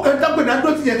 ó ẹ̀dàgbẹ̀ náà dó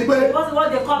tì yẹn ni pé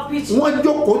What they call pitching. wọ́n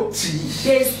jókòó tì í.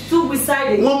 They stood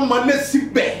beside it. wọ́n mọlé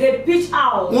síbẹ̀. They pitched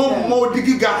out. wọ́n mọ odi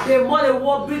gíga. They made a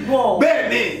wall, big wall.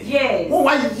 bẹ́ẹ̀ni Yes. wọ́n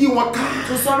wá yí wọn ká.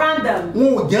 To surround them.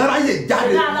 wọn ò jẹ́ aráyè They jáde.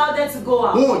 didn't allow them to go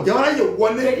out. wọn ò jẹ́ aráyè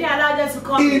wọlé. They didn't allow them to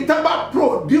come in. ìtàbá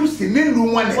produce nílùú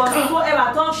wọn nìkan. Whatsoever,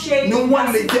 don't shake. ni wọ́n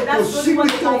lè jẹ́ kó síbi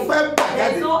tó fẹ́ bà jáde.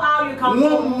 There's no how you can wọ́n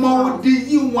go mọ out. odi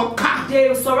yí wọn ká.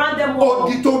 They surround them all.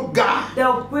 odi tó ga.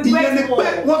 They'll ìyẹn ni break pé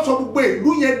wall. wọ́n sọ gbogbo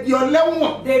ìlú yẹn di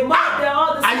ọlẹ́wọ̀n. They mark their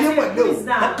all the ayé secret wọ̀lé o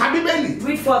prisoner. ọ̀ka bíbélì.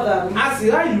 Read for them. a sì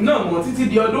rá ìlú náà mọ́ títí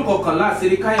di ọdún kọkànlá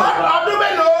Sẹ́díkíà ọba. ọdún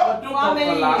mélòó. ọdún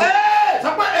kọkànlá. sọ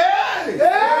pé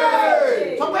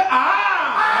sọ pé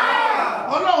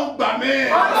Ọlọ́run gbà mí.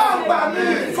 Ọlọ́run gbà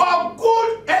mí. For good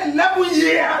 11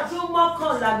 years. Ọdún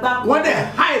mọ́kànlá gbáko. wọ́n dẹ̀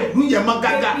há ìlú yẹn mọ́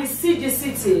gágá. They besiege the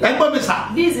city. ẹ gbọ́ mi sà.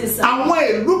 This is àwọn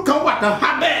ìlú kan wà tán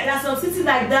há bẹ́ẹ̀. there are some cities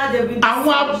like that they've been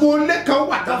àwọn agboolé kan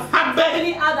wà tán há bẹ́ẹ̀.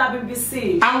 many others have been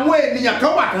besieged. àwọn ènìyàn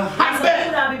kan wà tán há Some bẹ́ẹ̀.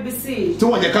 people have been besieged. tí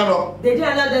wọ́n jẹ́ ká lọ. They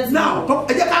didn't allow them to now go.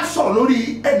 ẹ jẹ́ ká sọ̀rọ̀ lórí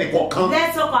ẹnì kọ̀ọ̀kan.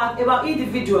 Let's talk about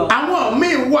individual. àwọn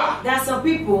míì wà. There are some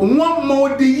people wọ́n mọ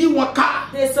odi yí wọn ká.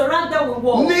 they surround them with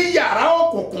walls. ní yàrá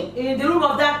òkùnkùn. In the room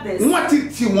of darkness, wọ́n ti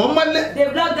tì wọ́n mọ́lẹ̀. they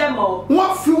block them up.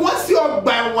 wọ́n fi wọ́n sí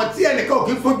ọgbà ẹ̀wọ̀n tí ẹnìkan ò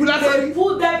kí fojú lásán They rí.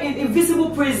 put them in invisible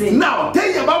prison. now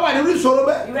téèyàn bá wà nínú ìṣòro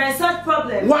bẹ́ẹ̀. If you are in such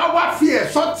problem, wọ́n á wá fi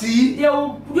ẹ̀ṣọ́ tì í. they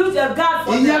will use a guard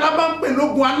for ìyẹn them. la máa ń pè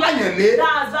lógun aláyànlé.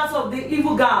 That's that of the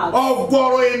evil guard.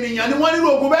 ọ̀gọ̀rọ̀ ènìyàn ni wọ́n nílò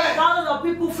ogun bẹ́ẹ̀. Thousands of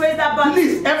people face that battle.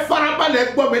 please ẹ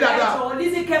farabalẹ̀ gbọ́ mi dáadáa. So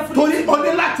listen carefully. torí o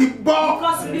ní láti bọ́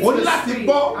o ní láti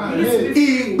bọ́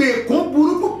ìgbèkùn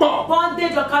burúkú pọ̀.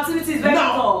 Bondage or captivity is very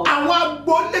now tough. àwọn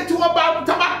agboolé tí wọ́n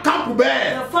bá kámpù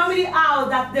bẹ́ẹ̀. The family house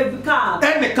that they become.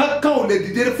 ẹnìkan kan ò lè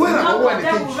dìde fún None ìrànlọ́wọ́ of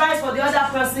them will ẹnìkejì. rise for the other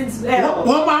person's help.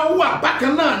 wọ́n máa ń wà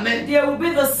bákan náà ní. They will be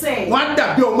the same. wọ́n á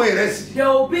dàbí ọmọ ìrẹsì. They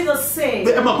will be the same.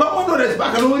 ẹ mọ̀ pé wọ́n ní ìrẹsì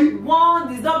bákan lórí.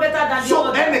 One is not better than the so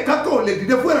other. ẹnìkan kan ò lè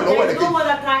dìde fún ìrànlọ́wọ́ There is no ẹnìkejì. one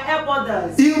that can help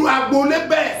others. irú agboolé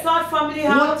bẹ́ẹ̀ Such family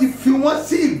wọ́n house, ti fi wọ́n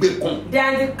sí ìgbèkùn. they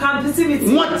are in the captivity.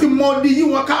 wọ́n ti mọ ọdí yí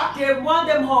wọn ká. They want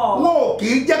them all. wọn ò kì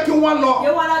í jẹ́ kí wọ́n lọ.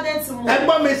 They want them to move.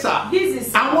 ẹgbọ́n mi sà This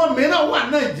is àwọn mìíràn wà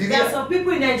there Nàìjíríà are some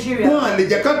people in Nigeria. wọn lè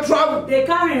jẹ́ ká travel. They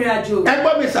can't rìnrìn àjò.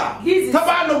 ẹgbọ́n mi sà This is-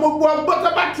 tábà lọ gbogbo ọgbọ́n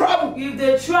tábà travel If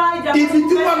they try their Ibi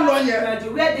tí wọ́n lọ best yẹn, rìnrìn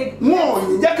àjò, where they wọn ò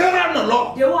ní jẹ́ ká rànà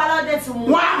lọ. they won't allow them to move.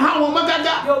 wọ́n á há wọn mọ́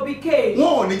gágá They will be caged.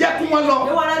 wọn ò ní jẹ́ kí wọ́n lọ.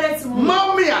 They won't allow them to move.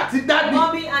 mọ́mí àti dádì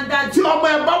Mommy and daddy. tí ọmọ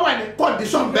ẹ bá wà ní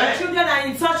condition Their bẹ́ẹ̀ children are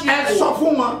in touch ẹ with sọ you.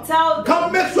 fún wọn Tell ká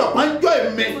them make sure pé ń jọ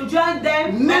èmi to join them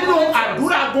nínú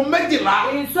àdúrà aago méjìlá.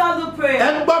 in 12 prayer.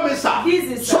 ẹ gbọ́ mi sà This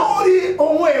is- sórí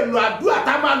ohun èlò àdúrà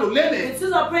tá a máa lò lẹ́nìí. The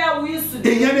tools of prayer we used to do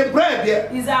ìyẹn ni bread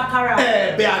yẹ is akara.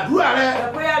 ẹ̀bẹ̀ àdúrà rẹ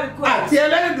The prayer request àti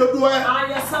ẹlẹ́rìndòdò ẹ and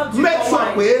your subject make sure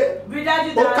for pé wine. Rí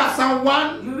dájú o ka that Psalm 1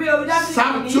 you will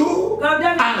Psalm 2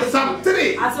 and Psalm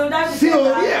 3 sí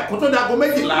orí ẹ̀ kó tó dago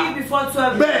méjìlá before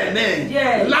 12. bẹ́ẹ̀ ni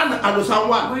Yes. lánàá àlò Psalm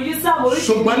 1 We use Psalm oríṣiríṣi.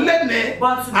 ṣùgbọ́n lẹ́nìí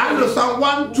But today- àlò Psalm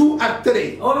 1 2 and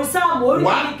 3 Orí Psalm wà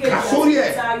oríṣiríṣi kà sórí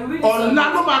ẹ̀ you read ọ̀la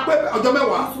ló máa pẹ́ ọjọ́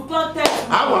mẹ́wàá to clock text.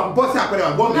 àwọn bọ́ sí àpẹẹrẹ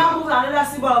àgbọ̀ mi Now move another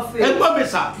symbol of faith. ẹgbọ́n mi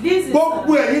sà This is-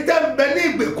 gbogbo ẹ̀yin tẹ́ ń bẹ ní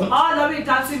ìgbèkùn All of in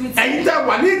captivity. ẹ̀yin tẹ́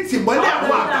wà ní ìtìmọ́lé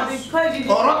àwọn àgbà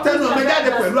ọ̀rọ̀ tẹnu mi jáde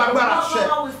pẹ̀lú agbára ṣẹ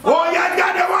ó yá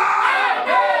jáde wá.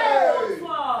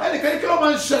 ẹnìkan kí ló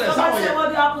máa ń ṣẹlẹ̀ sáwọn yẹn.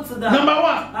 What happened to them? Number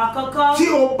one, Àkọ́kọ́. tí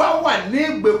o bá wà ní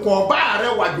ìgbèkùn ọba rẹ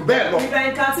wà jù bẹ́ẹ̀ lọ If you are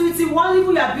in captivity, one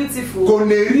people you are beautiful. kò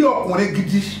lè rí ọkùnrin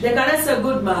gidi They cannot say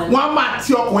good man. wọ́n á máa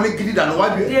ti ọkùnrin gidi dànù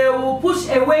wájú ẹ̀. They will push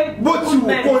away Bó ti good wù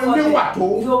men kó before níwà them.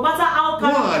 tó, No matter how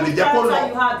wọn à lè good jẹ́ kó lọ. character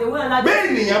you have, they won't allow bẹ́ẹ̀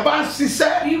you. ènìyàn bá ń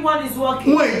ṣiṣẹ́ If one is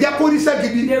working, wọn ì jẹ́ kó ríṣẹ́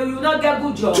gidi. they will not get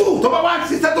good job. two tó bá wá ń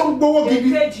ṣiṣẹ́ tó ń gbowó They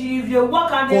gidi pay you if they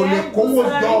work and kò they lè earn kówó good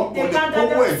jọ salary, kò they lè can't kówó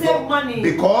get ẹ̀ the same jọ money.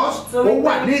 because So ó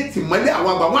wà ní ìtìmọ́lé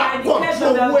àwọn àgbà wọn á And kọ̀ the tó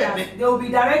pleasure owó ẹ̀ that ní. they will be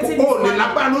directing o his lè money.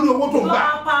 lágbára lórí owó tó You ń don't gbà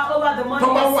have power over the money. tó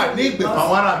bá that's wà in ní it. ìgbèkùn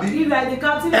àwọn arábí. If you are in the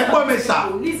captivity ẹ of gbọ́ mi the sà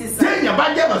people, this is téèyàn bá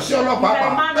jẹ́ ìránṣẹ́ ọlọ́pàá If a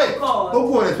pa man of God,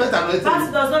 gbogbo respect and that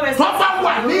respect does not tó respect bá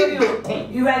wà ní you. ìgbèkùn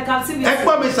If You were in captivity. Ẹ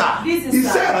gbọ́ mi sà. This is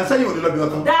Iṣẹ́ ìránṣẹ́ yìí ò ní lọ bí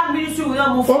ọkàn. that ministry will not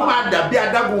move Ó forward. máa dàbí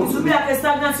adágún It will be òtún. like a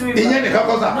stagnant river. Ìyẹn nìkan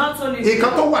kọ́ sà. Not only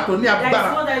Ìkan tó wà tó ní there is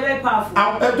agbára. one that is very powerful.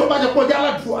 Ẹ tó bá jẹ́ kó jẹ́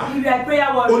aládùúgbò. If you are a prayer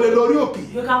O warrior, lè lórí òkè.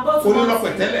 you can go to O lè lọ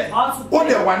mountain pẹ̀tẹ́lẹ̀. or to Ó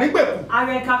dẹ̀ pray. wà nígbèkùn. And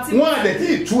you are in captivity. Wọ́n àdẹ̀ tí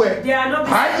ì tú ẹ. They are not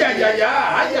Ayayaya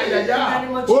ayayaya.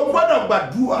 O gbọ́dọ̀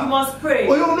gbàdúrà. You must pray.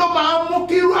 Oyún ló máa ń mú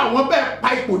kí irú àwọn bẹ́ẹ̀ pa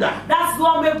ipò dà. That's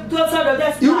one way to sort of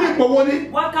death. Irú ipò wo ni?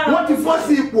 What kind of Wọ́n ti fọ́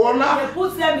sí ipò ọlá. They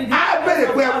put them in the Á bèrè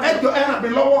pé ẹjọ́ ẹ ràn mí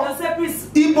lọ́wọ́. They say, please,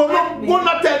 Ibo ló help me.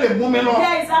 gbóná tẹ́lẹ̀ mú mi lọ.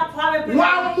 There is that private place.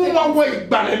 Wọ́n á mú wọn wọ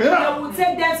ìgbàlẹ̀ mìíràn. They will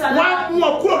take them to Wọ́n á another. mú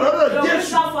wọn kúrò lọ́dọ̀ They will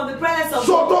Jésù. come from the presence of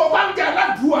So God. tó o bá ń jẹ́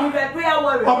aládùúgbò. You are a prayer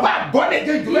warrior. Ọba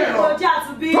àbọ̀lẹ̀jẹ̀ jù bẹ́ẹ̀ lọ.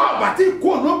 To be, Tó ọba tí kú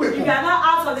òun ló gbè if fún. you are not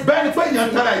out of the Bẹ́ẹ̀ ni pé èèyàn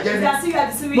ń tara ẹ̀jẹ̀ ni. they are still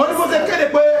at the sewage. Mo ní kó ṣe kéde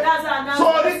pé That's an announcement.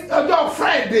 sọ́ọ́rí ọjọ́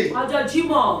Friday Ọjọ́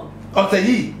Jímọ̀. ọ̀sẹ̀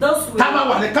yìí Those tá a máa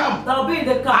wà ní camp. They will be in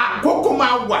the camp. Àkókò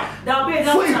máa wà There will be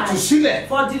fún enough time ìtúsílẹ̀.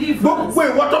 for deliverance. Gbogbo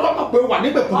ìwọ tó bá mọ̀ pé wà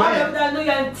nígbèkùn All bẹ́ẹ̀. of them know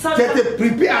you are in such Tètè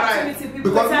prepare ara ẹ̀ activity,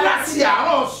 because prepare láti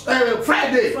àárọ̀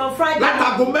Friday From Friday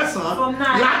látago mẹ́sàn-án from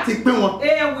 9 láti pín wọn.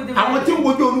 a.m. with the Àwọn tí ń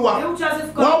wojú Olúwa They will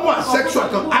just wọ́n wà section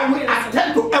kan I will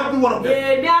attend to every one of them.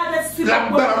 Èmi á lè sí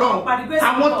Lágbára náà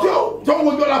àwọn tí ó ń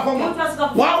wojú ọlá fọ́mọ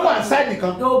wọ́n wà sáìdì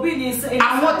kan. They will be in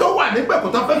Àwọn tó wà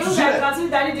nígbèkùn tó fẹ́ tú sílẹ̀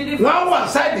wọ́n wà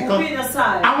sáìdì kan.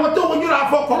 Àwọn tó wojú ọlá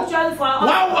fọ́kọ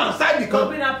wọ́n wà sáìdì kan.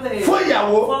 Fún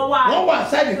ìyàwó wọ́n wà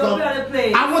sáìdì kan.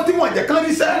 Àwọn tí wọ́n jẹ́ kán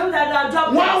níṣẹ́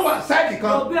wọ́n wà sáìdì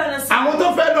kan. Àwọn tó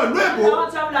fẹ́ lọ lóòbó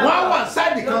wọ́n wà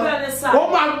sáìdì kan. Ó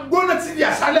máa gbóná sí di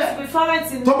àṣálẹ̀.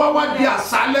 Tó bá wá di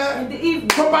àṣálẹ̀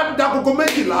tó bá di agogo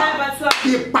méjìlá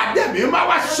ìpàdé mi máa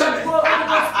wá ṣẹlẹ̀.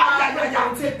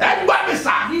 Ẹ gbọ́ mi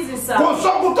sà kò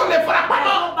sọ́kùn tó lè fara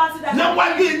pamọ́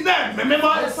níwájú iná ẹ̀mí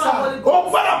mímọ́. Ó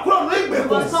gbọ́dọ̀ kúrò ní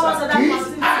ìgbèkùn kì í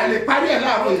àlè parí ẹ̀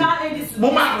láàárọ̀ yìí. Mo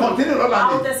máa kọ̀ntínú lọ́la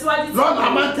ni lọ́la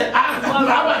máa ń tẹ àgbà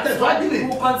máa tẹ̀síwájú ni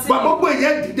wà gbogbo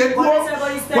ìyẹn dìde dúró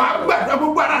wà á gbàdúrà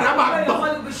gbogbo ara rẹ̀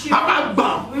á máa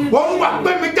gbọ̀n wọ́n wà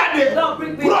gbé mi jáde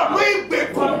kúrò ní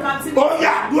ìgbèkùn ó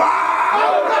yà dùn á.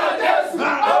 Orúkọ Jésù,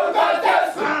 orúkọ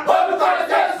Jésù, orúkọ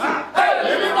Jésù,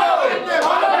 ẹ̀mí mímọ́,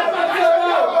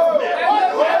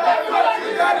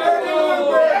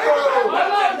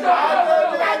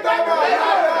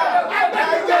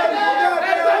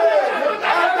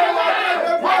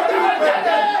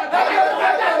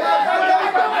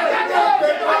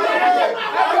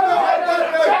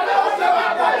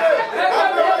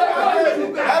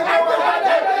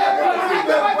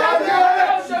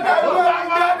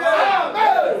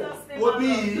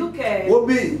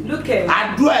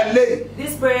 àdúrà ilé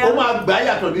ó máa gbà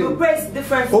yàtọ̀ ní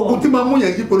ogun tí máa mú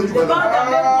yẹn yí polójú kan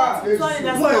náà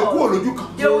wọ́n èkó olójú kan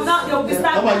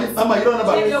ọmọ yìí lọ́nà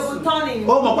bàbá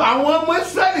ó mọ̀ pé àwọn ọmọ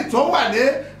Ísírẹ́lì tó wà ní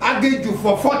aginjù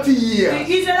for 40 years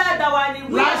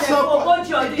lásán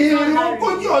ìrìn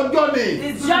ogójì ọjọ́ ni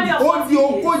ó di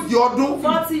ogójì ọdún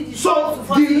so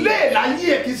delay láyé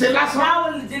ẹ̀ kì í ṣe lásán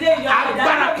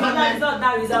agbára kan ní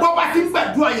bọ́ bá ti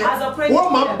gbàdúrà yẹn wọ́n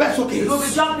máa bẹ́ sókè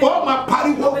wọ́n máa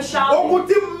pariwo ogun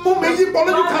tí mú mi yí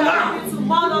polójú kan náà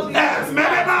ẹ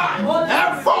mẹ́rẹ́ náà ẹ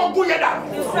fọ́ ogun yẹn dànù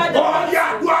ó yà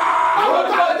dùn á.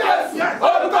 orúkọ Jésù,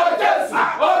 orúkọ Jésù,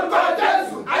 orúkọ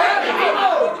Jésù, ẹ̀mí mímọ́,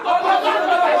 orúkọ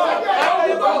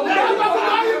Jésù,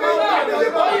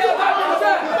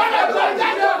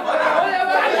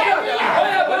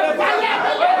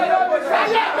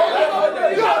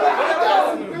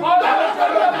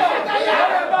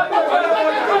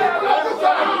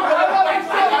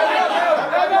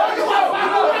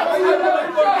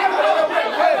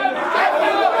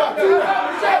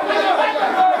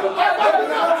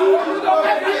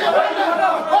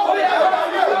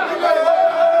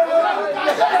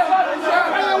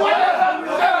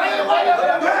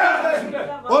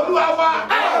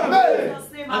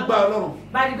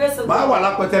 By the grace of máa wà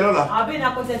lápẹtẹ lọ́la. I'll be in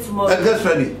Akote tomorrow. Get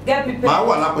ready. Get prepared. máa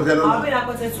wà lápẹtẹ lọ́la. I'll be in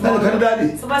Akote tomorrow. ẹnì kan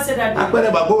dáàdi. Somebody said that.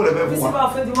 apẹ̀rẹ̀ bàbá òwúrẹ̀ fẹ́ This fún is wa.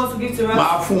 what faith wants to give to us.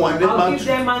 máa fún wọn ní I'll give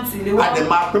them mantu. mantle. They want. àdè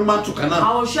máa pín mantu kan náà.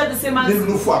 I will share the same mantle.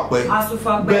 nílùú fún àpẹ. As to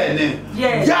for bẹ́ẹ̀ ni.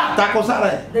 Yes. já àtakọsára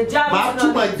ẹ̀. The jar is máa not-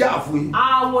 túmọ̀ já fún yín.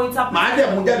 I will interpret. máa dẹ̀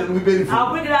mú jáde ní bíbélì fún I'll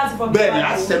bring it out from bẹ́ẹ̀ ni the a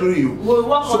Bible. ṣiṣẹ́ lórí yìí. We'll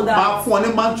work so on that. máa fún ọ ní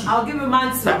mantu. I'll give you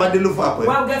mantle. tábàdé ló fún àpẹ.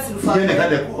 Well, get to the yẹn nìkan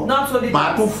family. dẹ̀ kọ́. Not only máa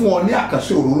that. tún fún ọ ní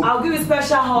àkàṣe òróró. I'll give you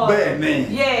special hug. bẹ́ẹ̀ ni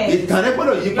Yes. ìtàn rẹ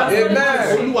gbọ́dọ̀ yí padà.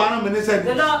 Amen. olúwa rán mi ní sẹ́ni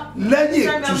The Lord lẹ́yìn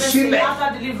send me a message ìtúsílẹ̀ after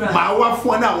deliverance. máa wá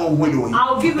fún ọ ní àwọn ohun èlò yìí.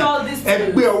 I'll give you all these things.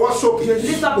 ẹgbẹ́ ọwọ́ sókè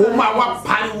Lift up ó your máa wá hands.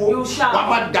 pariwo You shout. wàá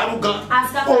máa dàrú gan And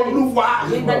scatter it. olúwa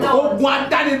In the name of- ogun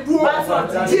adánidúró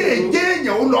Battle. tí èjé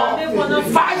èèyàn ó lọ That make one of-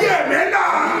 fàyè mi náà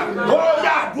ó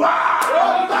yà dùá.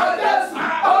 orúkọ Jésù,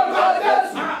 orúkọ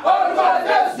Jésù, orúkọ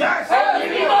Jésù, ẹ̀mí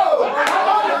mímọ́, orúkọ Jésù,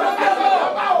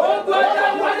 orúkọ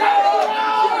Jésù,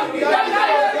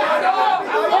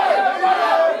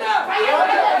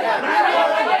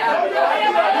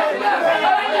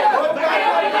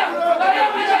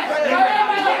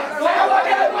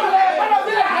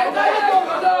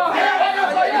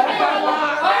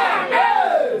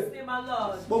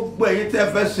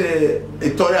 fẹ́ ṣe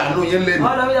ìtọrẹ àánú yẹn lẹ́nu.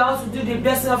 All of you that want to do the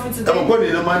blessing offering today. Ẹ̀mọ̀ kọ́ ni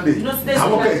iná máa ń dè. You know today's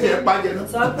Àwọn Sunday. kẹ̀kẹ́ pàjẹ́ náà.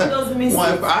 Some people don't miss it.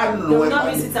 Wọ́n They will not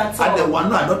miss it at all. Àdẹ̀wà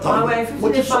náà àdọ́ta And ọdún. we're Mo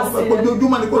ti 50 sọ fún ẹ fasting. pé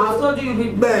ojoojúmọ́ ni kò I've told you you'll be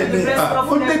bẹ́ẹ̀ ni blessed ó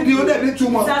offering lé every di ó dẹ̀ ní day.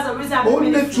 túmọ̀. It has a reason Ó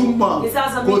ní túmọ̀. It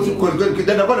has a Kò meaning.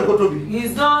 dandan kọ́ ni kó tóbi.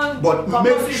 It's not But make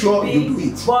compulsory sure to be, you do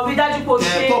it. But rí dájú kò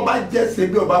ṣe. Tó bá jẹ́ ṣe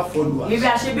bí ọba followers. If you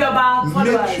are ṣe bí ọba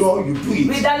followers. Make sure you do it.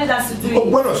 Rí dájú that you do O it.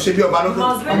 gbọ́dọ̀ ṣe bí ọba lọ́dún.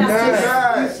 Must reign as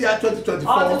king. This year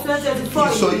 2024 All the 2024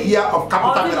 is a year of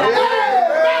capital All the miracle.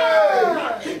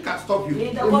 Nothing can stop you.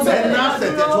 Ẹ náà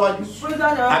ṣẹ̀jẹ̀ síwájú.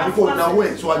 Àbí kò náwó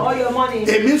ẹ̀ síwájú. All your money.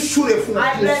 Èmi súre fún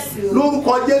I bless you.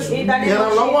 lórúkọ Jésù. In the name of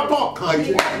Ìrànlọ́wọ́ Jesus. tó kàn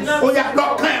yìí. Ó yá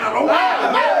lọ́kàn ìrànlọ́wọ́.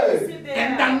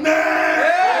 In the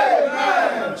name.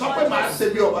 Sọ pé màá ṣe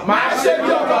bí ọba. Màá ṣe bí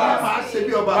ọba. Màá ṣe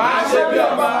bí ọba. Màá ṣe bí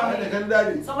ọba. Ẹnìkan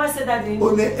dáre. Someone said that in. Ó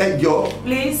ní ẹjọ́.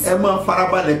 Please. Ẹ máa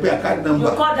farabalẹ̀ pé àkáàdì You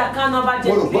nọ́mbà. call the account number Mo rò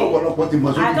pé gently. ọ̀pọ̀lọpọ̀ ti mọ̀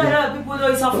I sórí thought a ìjọba. lot of people know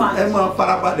it's offense. Ẹ máa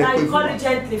farabalẹ̀ Now pé you call fún it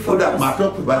gently ọ. for Kódà us. màá tó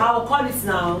pè báyìí. I will call it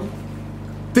now.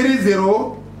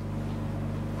 30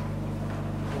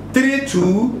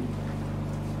 32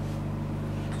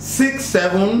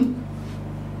 67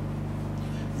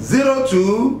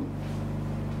 02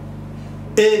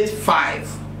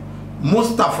 85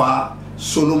 Mustapha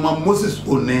Solomon Moses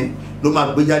One ló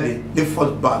máa gbé jáde ní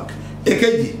First Bank.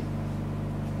 Èkejì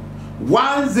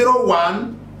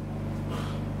 101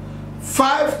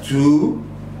 52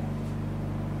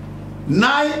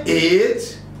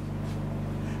 98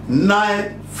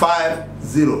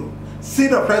 950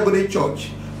 Seed of Regular Church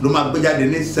ló máa gbé jáde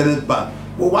ní Senate Bank.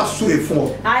 Ó wá súre fún ọ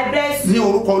I bless ní you.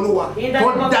 orúkọ Olúwa In the tó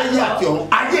name of dáyé God. àti ọ̀run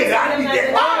ayé rẹ̀ á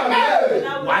dìde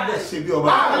Amen. wà á dẹ̀ ṣe bí ọba.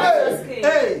 Amen.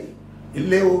 Hey,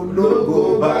 ilé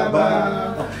ológo bàbá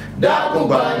dákun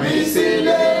gbà mí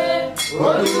sílé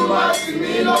Olúwa tì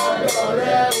mí lọ́dọ̀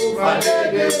rẹ̀ ó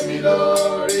fàdédé mi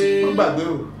lórí. Wọ́n gbàgbé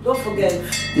o Don't forget.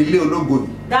 ilé ológo ni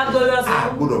That glorious a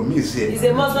one gbọ́dọ̀ mí sí ẹ. is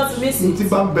a must not to miss Ní ti it.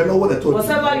 bá ń bẹ lọ́wọ́ rẹ̀ tó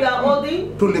Whatever you are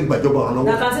holding, tó lè gbàjọba ọ̀run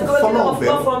that can take away lọ́wọ́ the fọ́nà love of ọ̀bẹ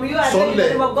God from you and take the sọ́lẹ̀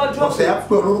name of God drop ọ̀sẹ̀ á it.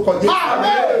 pé olórúkọ Jésù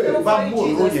Amen. bá mú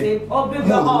òróró yẹn Oh, bring mú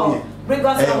your òróró hall. yẹn Bring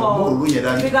us your mú hall. òróró yẹn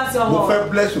dání Bring us your mo hall. fẹ́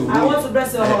bless òróró I want to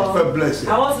bless your hall. fẹ́ bless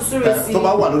I want to sow a seed. tó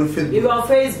bá wà lórí If Facebook you're on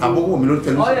Facebook, àbówó mi lórí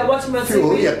or you're watching my fi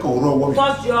òróró yẹn kan òróró ọwọ́ mi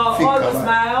touch your fi all with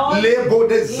my own. lébo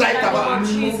de In the zaitaba name of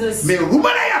Jesus. mi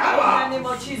rúmọ́lẹ́ yà In wá the name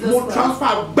of Jesus mo Christ.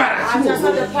 transfer gbára I sí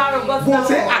transfer the òróró power of God to bó that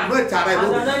ṣe hall. àná ìta rẹ As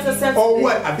lórí anoint yourself ọwọ́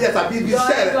ẹ̀ today. àbí ẹ̀ta bí ibi Your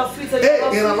iṣẹ́ hand, your feet, and rẹ̀ your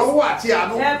office. ìrànlọ́wọ́ àti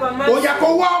àánú Help and mercy. ó yẹ kó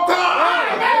wá ọkàn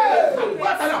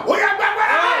ó yẹ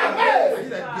gbàgbára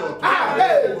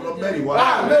mẹ́rin wá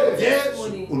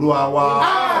Jésù Olúwa wa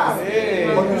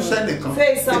ọdún sẹ́nìkan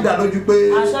nígbà lójú pé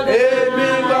Èmi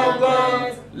gangan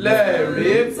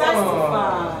lẹ́rìí kan.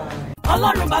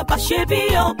 Ọlọ́run bàbá ṣe bí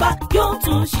ọba yóò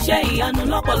tún ṣiṣẹ́ ìyanu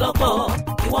lọ́pọ̀lọpọ̀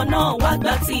ìwọ náà wá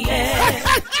gbà tiẹ̀.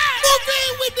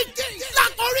 Moving with the king.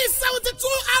 Lákòrí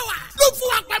 72 hours. Ló fún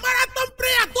wa pẹ̀ marathon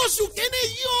prayer tó oṣù kìíní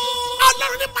yìí o.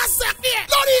 Ọlọ́run ní máa ṣe pé ẹ̀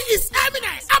lórí his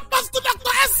eminence. Apostle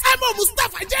Dr. S.M.O.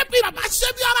 Mustapha J.P.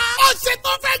 Babasebioba. Ó ṣe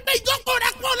tó fẹ́ gbé ìjókòó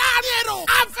rẹ̀ kúrò láàrin èrò.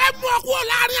 A fẹ́ mú ọ kúrò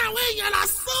láàrin àwọn èèyàn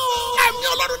lásán. Ẹ̀mí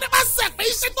Ọlọ́run ní máa ṣe pé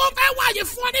iṣẹ́ tó fẹ́ wáyé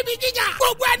fún ọ níbi gíga.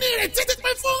 Gbogbo ẹni ìrètí ti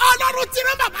pín fún. Ọlọ́run ti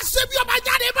rán Babasebioba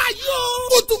jáde báyìí o.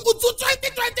 Kùtùkùtù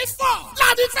 2024.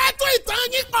 Láàbí fẹ́ tó ìtàn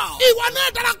yín pọ̀. Ìwọ náà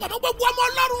darapọ̀ mọ́ gbogbo ọmọ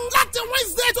Ọlọ́run láti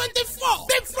Wednesday 24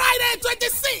 dé Friday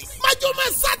 26. Májúmọ́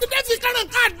Sátidé fi kẹ́ràn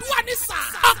ká àdúrà ní sà.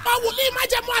 Ọ̀pọ̀ wòlíì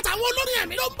májẹ̀mú àtàwọn olórin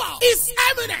ẹ̀mí ló ń bọ̀. His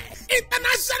eminence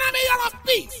international mayor of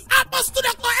peace Apostle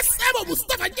Dr. S.M.O.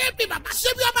 Mustapha J.P.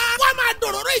 Babasebioba. Wọ́n máa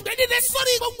dòròrò ìgbẹ́dídé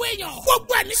sórí gbogbo èèyàn.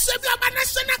 Gbogbo ẹ̀ ní Sebioba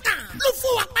national camp. Ló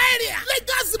fún wa pẹ́ area.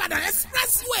 Lagos Ìbàdàn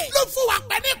expressway. Ló fún wa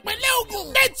pẹ́ ní ìpínlẹ̀ Ògùn.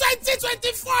 Ní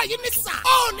 2024 yìí ní sà.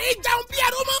 Ó ní jẹun bí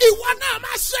ẹrú mọ́. Ìwọ náà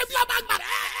máa Sebioba gbà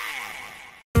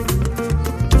bẹ́ẹ̀.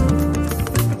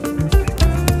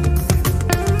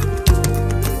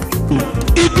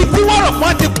 ibi tí wọ́n rọ̀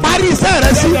pọ́n ti parí iṣẹ́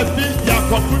rẹ sí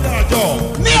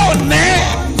ní òní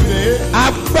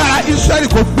agbára Ísírẹ́lì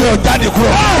kò gbé ọ jáde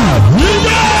kúrò.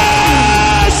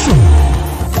 Jésù.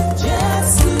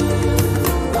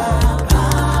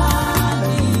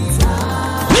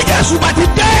 Bí Jésù bá ti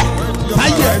dé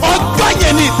ayé ọjọ́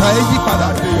yẹn ní ìtàn ẹ yí padà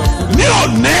ní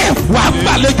òní wàá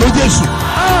gbàlejò Jésù.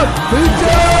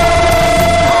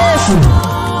 Jésù.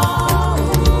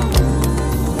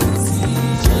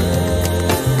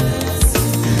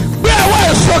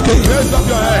 Sókè.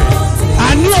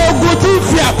 Àní ogun tí ń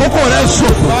fi àkókò rẹ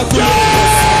ṣòfò.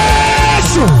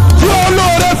 Jésù tí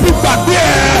olóore fi gbàgbé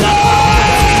ẹ.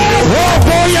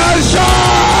 Ogun yẹn ṣá.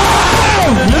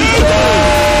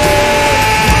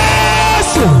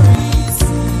 Jésù.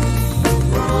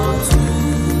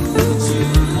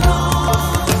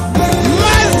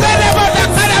 Mẹ́sẹ̀lẹ̀ bọ̀dà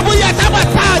kárábù yàtá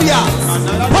bàtàríà.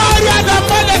 Bọ́ọ̀lì àdàmú.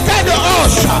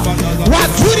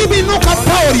 nuka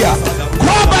pauria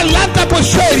kọba lanta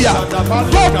posheria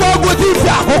gbogbo ogun tí fi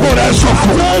àkókò rẹ̀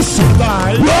ṣòfò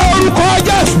lórúkọ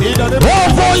Jésù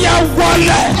ogun yẹn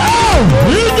wọlé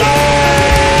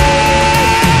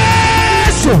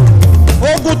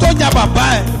ogun tó jà bàbá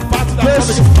ẹ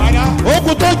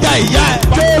ogun tó jà ìyá ẹ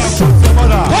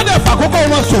wọ́n dẹ̀ fàkókò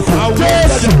wọn ṣòfò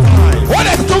wọ́n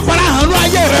dẹ̀ tún fara hàn ní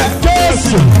ayé rẹ̀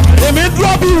èmi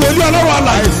dúró bí wòlíì ọlọ́run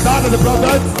àlàyé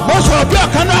mo sọ̀rọ̀ bí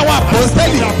ọ̀kan náà àwọn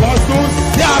àpòstélì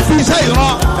tí a fi iṣẹ́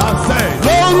ìran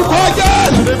lórúkọ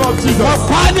Jésù wọ́n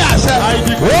pa á ní àṣẹ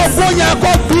ogun yẹn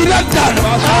kó fi rẹ̀ dànù.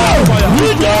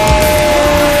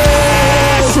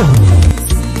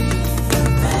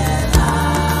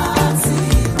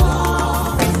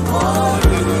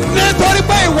 nítorí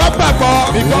pé ìwọ gbàgbọ́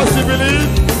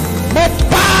mo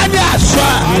pa á ní àṣẹ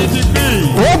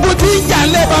ogun tí ń jà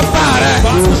lé bàbá rẹ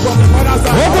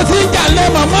ogun tí ń jà lé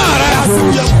màmá rẹ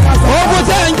ogun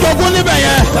tí ń jogún níbẹ̀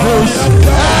yẹn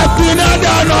ẹ gbiná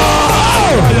dànù.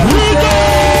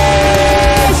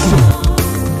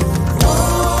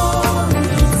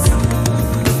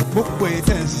 mo pè é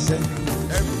tẹ̀ ń ṣiṣẹ́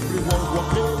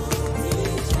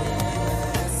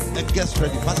ẹ get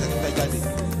ready pásẹ̀ nígbà jáde.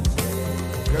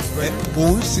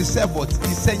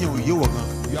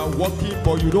 You are working,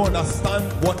 but you don't understand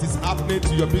what is happening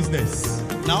to your business.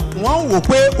 Now, one will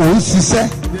pay on Sise.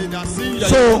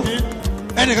 So,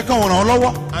 any can come on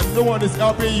lower, and no one is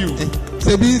helping you.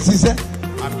 Sebi Sise.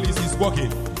 At least he's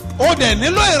working. Oh, then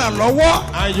lower,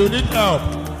 and you need help.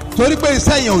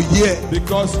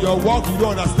 Because your work you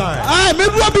don't understand. I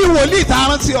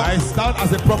stand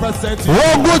as a prophet sent to you.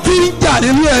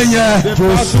 The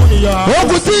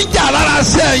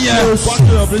battle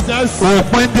in your business.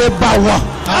 Open the power.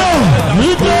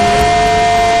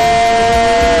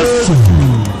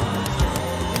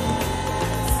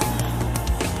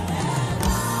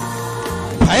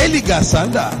 Paeli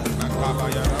Gasanda.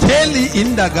 Teli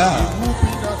Indaga.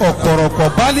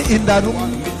 Okorokobali Indanu.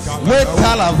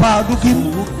 Wetala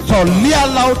vadukin solia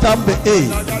lautambe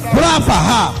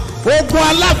brafaha ogun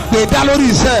alágbèdá lórí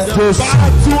iṣẹ́. The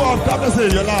battle of darkness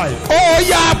in your life. Ó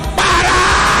yá para.